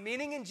finds its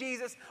meaning in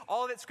Jesus.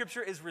 All of it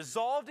scripture is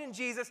resolved in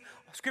Jesus.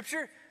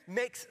 Scripture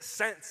makes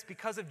sense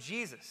because of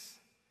Jesus.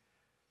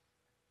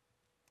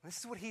 This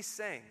is what he's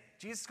saying.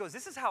 Jesus goes,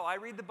 this is how I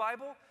read the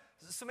Bible,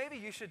 so maybe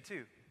you should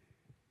too.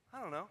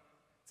 I don't know.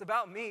 It's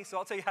about me, so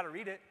I'll tell you how to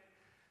read it.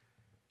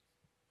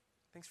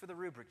 Thanks for the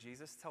rubric,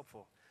 Jesus. It's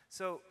helpful.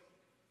 So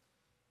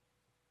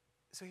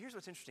here's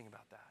what's interesting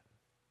about that.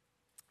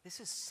 This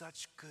is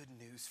such good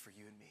news for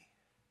you and me.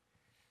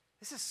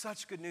 This is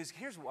such good news.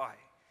 Here's why.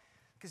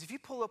 Because if you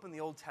pull open the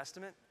Old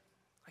Testament,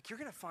 like you're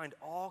going to find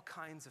all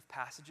kinds of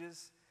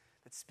passages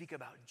that speak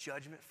about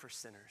judgment for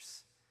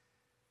sinners.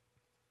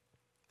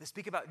 That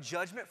speak about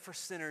judgment for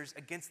sinners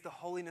against the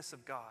holiness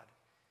of God.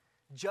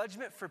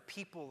 Judgment for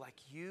people like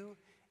you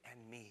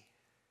and me.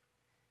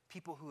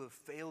 People who have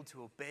failed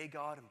to obey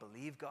God and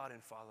believe God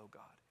and follow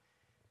God.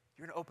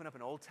 You're going to open up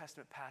an Old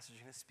Testament passage,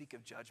 you're going to speak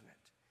of judgment.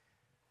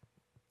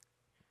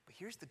 But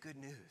here's the good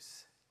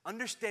news.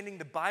 Understanding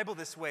the Bible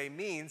this way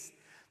means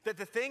that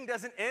the thing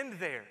doesn't end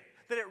there,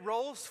 that it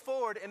rolls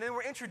forward, and then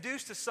we're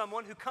introduced to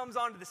someone who comes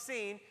onto the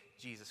scene,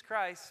 Jesus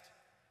Christ,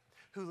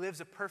 who lives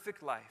a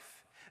perfect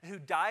life, and who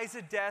dies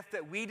a death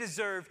that we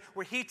deserve,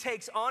 where he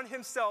takes on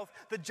himself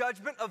the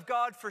judgment of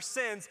God for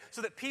sins,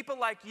 so that people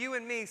like you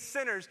and me,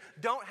 sinners,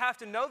 don't have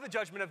to know the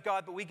judgment of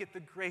God, but we get the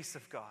grace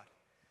of God.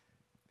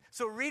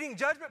 So reading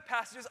judgment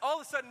passages all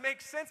of a sudden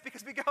makes sense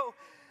because we go,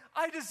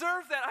 I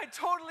deserve that, I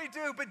totally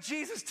do, but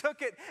Jesus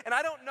took it, and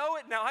I don't know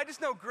it now. I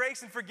just know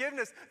grace and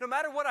forgiveness no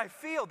matter what I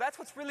feel. That's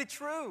what's really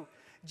true.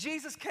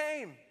 Jesus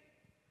came.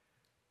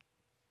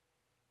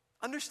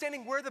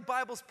 Understanding where the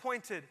Bible's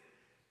pointed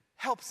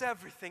helps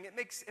everything. It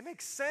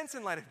makes sense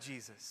in light of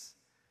Jesus.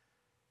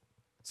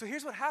 So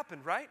here's what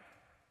happened, right?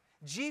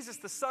 Jesus,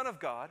 the Son of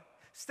God,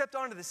 stepped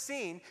onto the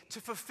scene to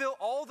fulfill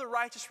all the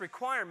righteous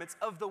requirements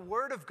of the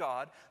Word of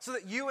God so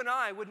that you and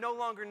I would no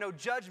longer know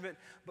judgment,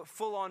 but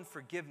full-on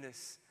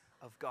forgiveness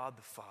of God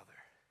the Father.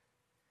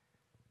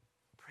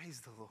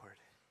 Praise the Lord.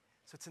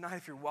 So tonight,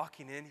 if you're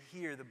walking in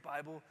here, the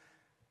Bible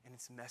and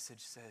its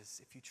message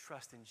says, if you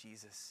trust in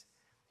Jesus,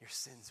 your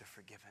sins are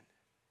forgiven.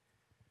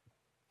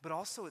 But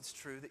also it's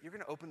true that you're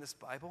going to open this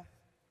Bible,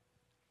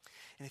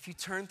 and if you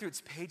turn through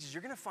its pages,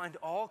 you're going to find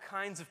all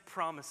kinds of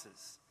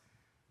promises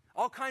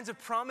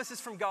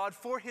from God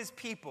for his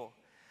people.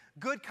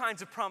 good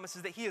kinds of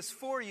promises that he is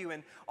for you,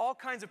 and all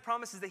kinds of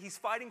promises that he's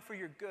fighting for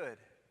your good.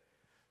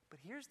 But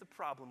here's the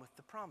problem with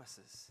the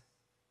promises.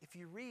 If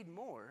you read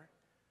more,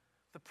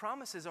 the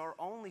promises are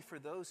only for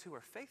those who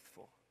are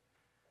faithful.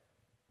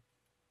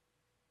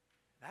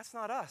 That's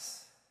not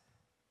us.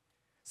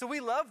 So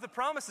we love the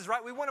promises,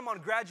 right? We want them on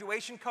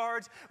graduation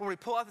cards when we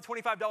pull out the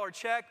 $25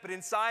 check, but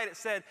inside it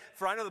said,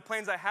 "For I know the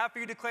plans I have for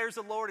you, declares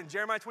the Lord," and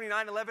Jeremiah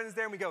 29:11 is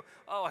there, and we go,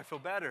 "Oh, I feel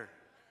better.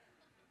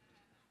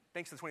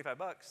 Thanks for the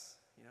 $25,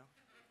 you know."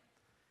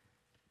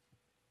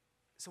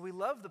 So we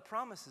love the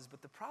promises,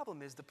 but the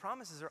problem is the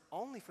promises are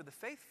only for the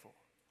faithful.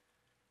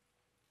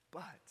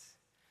 But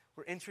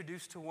we're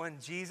introduced to one,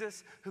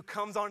 Jesus, who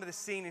comes onto the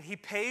scene and he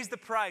pays the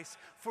price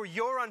for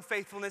your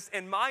unfaithfulness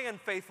and my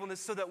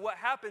unfaithfulness, so that what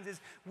happens is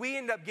we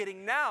end up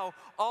getting now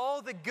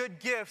all the good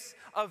gifts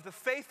of the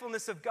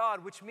faithfulness of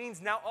God, which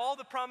means now all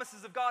the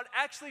promises of God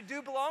actually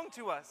do belong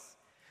to us.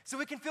 So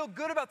we can feel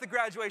good about the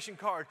graduation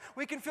card.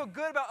 We can feel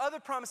good about other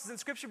promises in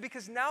Scripture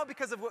because now,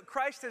 because of what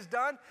Christ has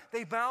done,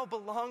 they now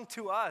belong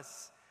to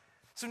us.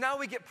 So now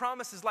we get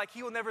promises like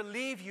he will never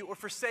leave you or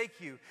forsake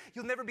you.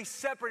 You'll never be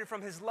separated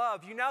from his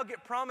love. You now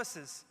get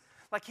promises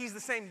like he's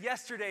the same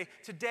yesterday,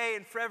 today,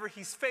 and forever.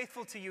 He's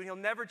faithful to you and he'll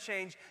never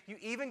change. You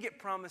even get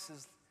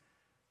promises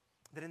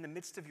that in the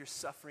midst of your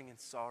suffering and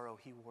sorrow,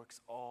 he works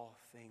all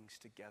things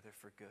together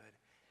for good.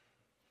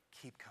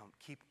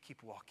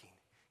 Keep walking,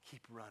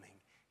 keep running.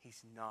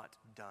 He's not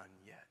done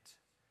yet.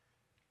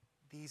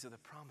 These are the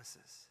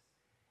promises,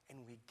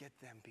 and we get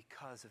them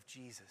because of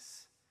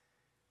Jesus.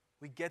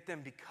 We get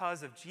them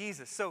because of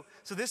Jesus. So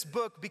this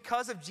book,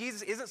 because of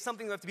Jesus, isn't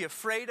something we have to be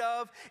afraid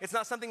of. It's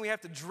not something we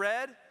have to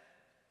dread,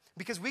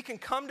 because we can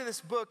come to this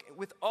book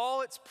with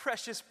all its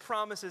precious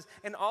promises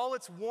and all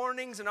its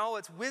warnings and all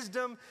its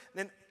wisdom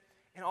and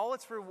all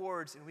its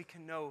rewards, and we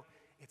can know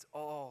it's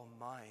all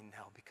mine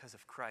now because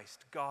of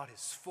Christ. God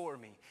is for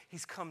me.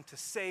 He's come to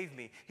save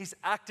me. He's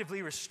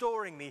actively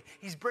restoring me.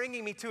 He's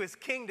bringing me to his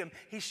kingdom.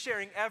 He's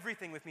sharing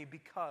everything with me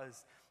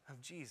because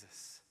of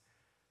Jesus.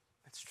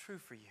 It's true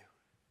for you.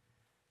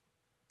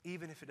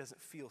 Even if it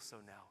doesn't feel so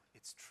now,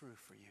 it's true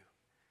for you.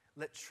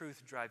 Let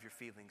truth drive your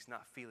feelings,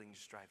 not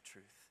feelings drive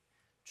truth.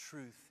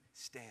 Truth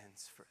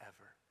stands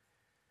forever.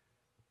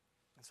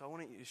 And so I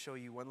want to show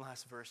you one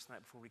last verse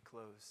tonight before we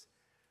close.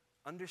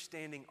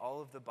 Understanding all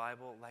of the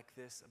Bible like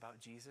this about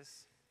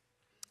Jesus,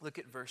 look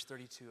at verse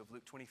 32 of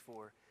Luke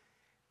 24.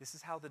 This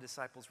is how the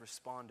disciples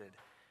responded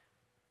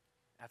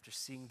after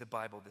seeing the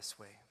Bible this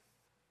way.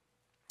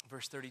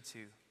 Verse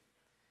 32,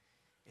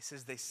 it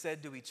says, they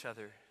said to each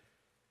other,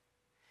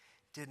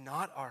 "Did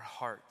not our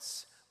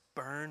hearts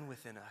burn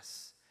within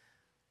us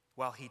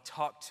while he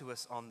talked to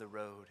us on the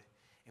road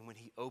and when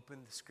he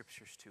opened the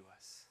scriptures to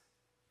us?"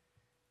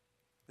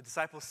 The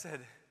disciples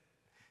said,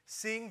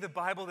 seeing the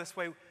Bible this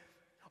way,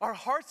 our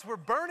hearts were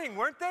burning,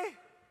 weren't they?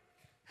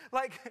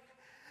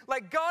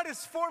 Like God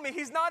is for me.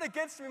 He's not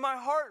against me. My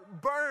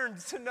heart burned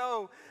to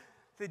know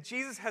that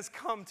Jesus has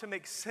come to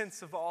make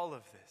sense of all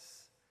of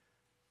this.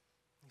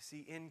 You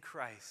see, in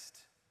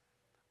Christ,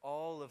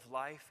 all of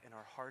life and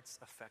our heart's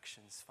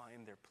affections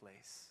find their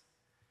place.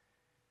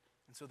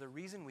 And so the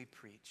reason we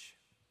preach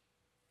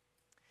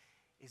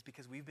is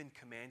because we've been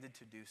commanded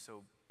to do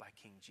so by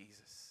King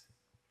Jesus.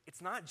 It's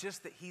not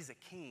just that he's a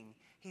king,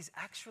 he's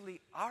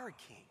actually our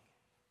king.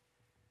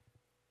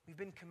 We've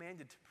been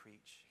commanded to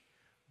preach,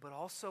 but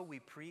also we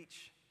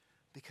preach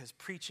because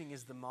preaching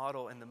is the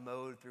model and the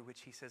mode through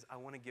which he says, I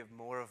want to give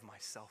more of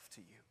myself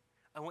to you.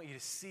 I want you to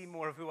see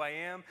more of who I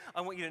am.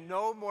 I want you to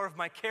know more of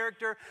my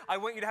character. I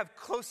want you to have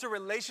closer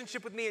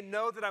relationship with me and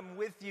know that I'm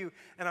with you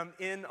and I'm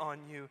in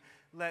on you.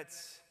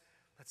 Let's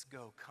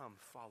go. Come,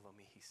 follow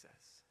me, he says.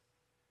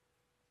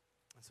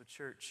 And so,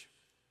 church,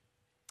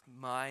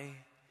 my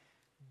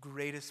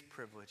greatest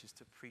privilege is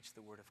to preach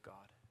the word of God.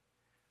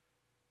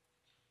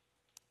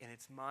 And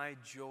it's my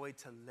joy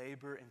to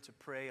labor and to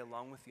pray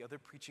along with the other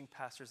preaching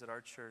pastors at our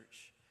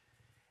church.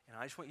 And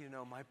I just want you to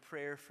know my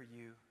prayer for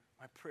you,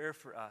 my prayer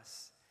for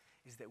us,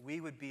 is that we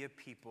would be a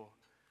people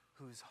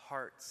whose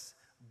hearts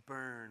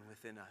burn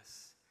within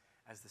us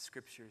as the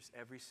scriptures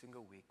every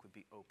single week would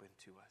be open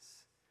to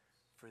us.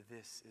 For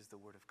this is the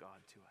word of God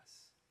to us.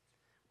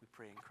 We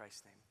pray in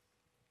Christ's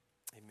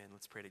name. Amen.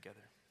 Let's pray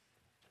together.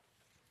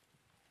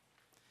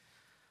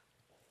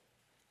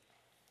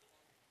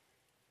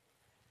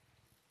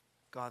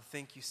 God,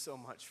 thank you so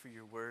much for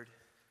your word.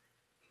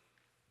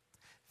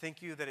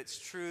 Thank you that it's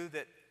true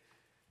that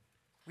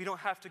we don't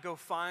have to go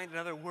find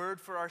another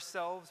word for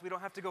ourselves. We don't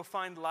have to go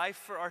find life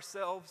for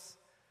ourselves.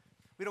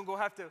 We don't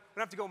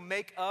have to go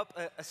make up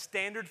a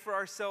standard for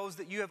ourselves,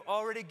 that you have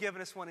already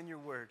given us one in your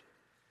word.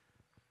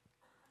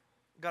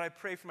 God, I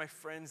pray for my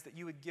friends that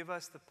you would give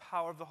us the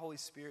power of the Holy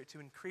Spirit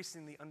to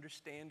increasingly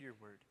understand your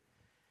word,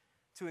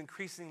 to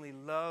increasingly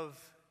love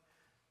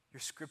your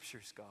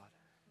scriptures, God.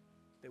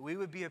 That we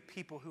would be a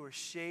people who are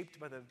shaped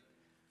by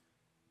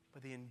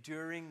the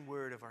enduring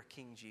word of our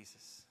King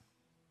Jesus.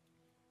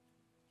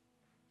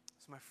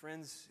 So my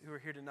friends who are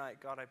here tonight,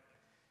 God, I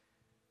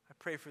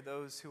pray for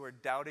those who are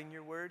doubting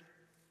your word.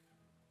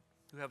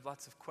 who have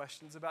lots of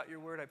questions about your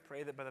word, I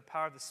pray that by the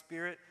power of the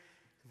Spirit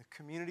and the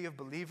community of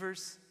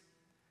believers,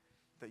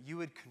 that you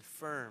would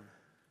confirm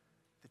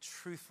the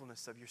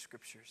truthfulness of your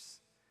scriptures.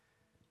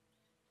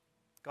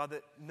 God,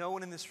 that no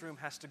one in this room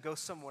has to go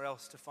somewhere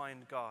else to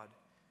find God.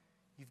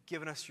 You've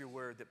given us your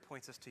word that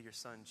points us to your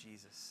Son,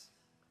 Jesus.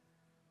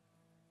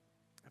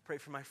 I pray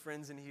for my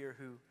friends in here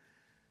who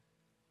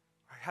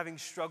are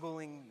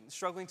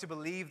struggling to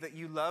believe that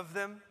you love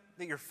them,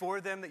 that you're for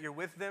them, that you're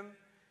with them.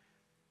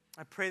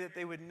 I pray that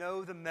they would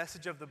know the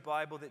message of the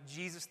Bible, that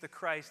Jesus the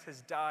Christ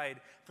has died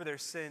for their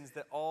sins,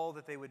 that all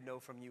that they would know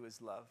from you is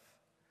love.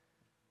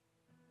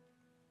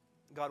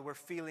 God, where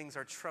feelings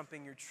are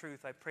trumping your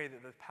truth, I pray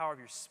that the power of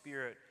your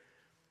Spirit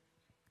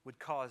would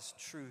cause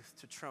truth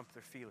to trump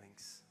their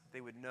feelings.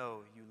 They would know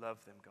you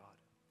love them, God.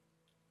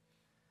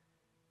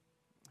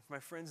 For my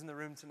friends in the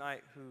room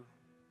tonight who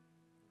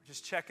are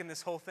just checking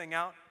this whole thing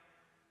out,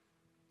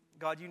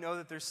 God, you know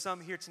that there's some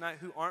here tonight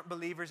who aren't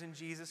believers in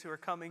Jesus, who are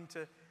coming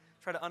to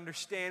try to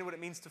understand what it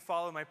means to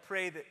follow him. I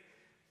pray that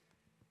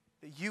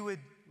you would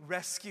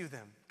rescue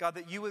them. God,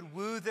 that you would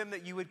woo them,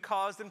 that you would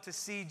cause them to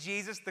see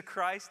Jesus the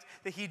Christ,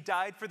 that he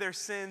died for their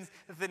sins,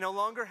 that they no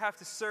longer have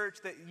to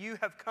search, that you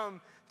have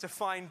come to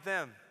find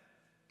them,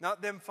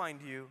 not them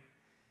find you.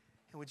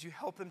 And would you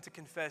help them to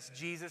confess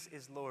Jesus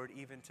is Lord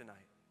even tonight?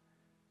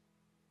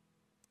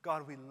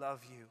 God, we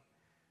love you.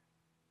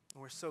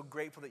 And we're so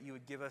grateful that you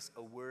would give us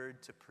a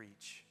word to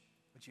preach.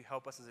 Would you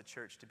help us as a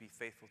church to be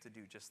faithful to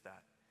do just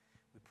that?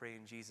 We pray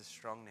in Jesus'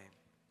 strong name.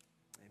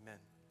 Amen.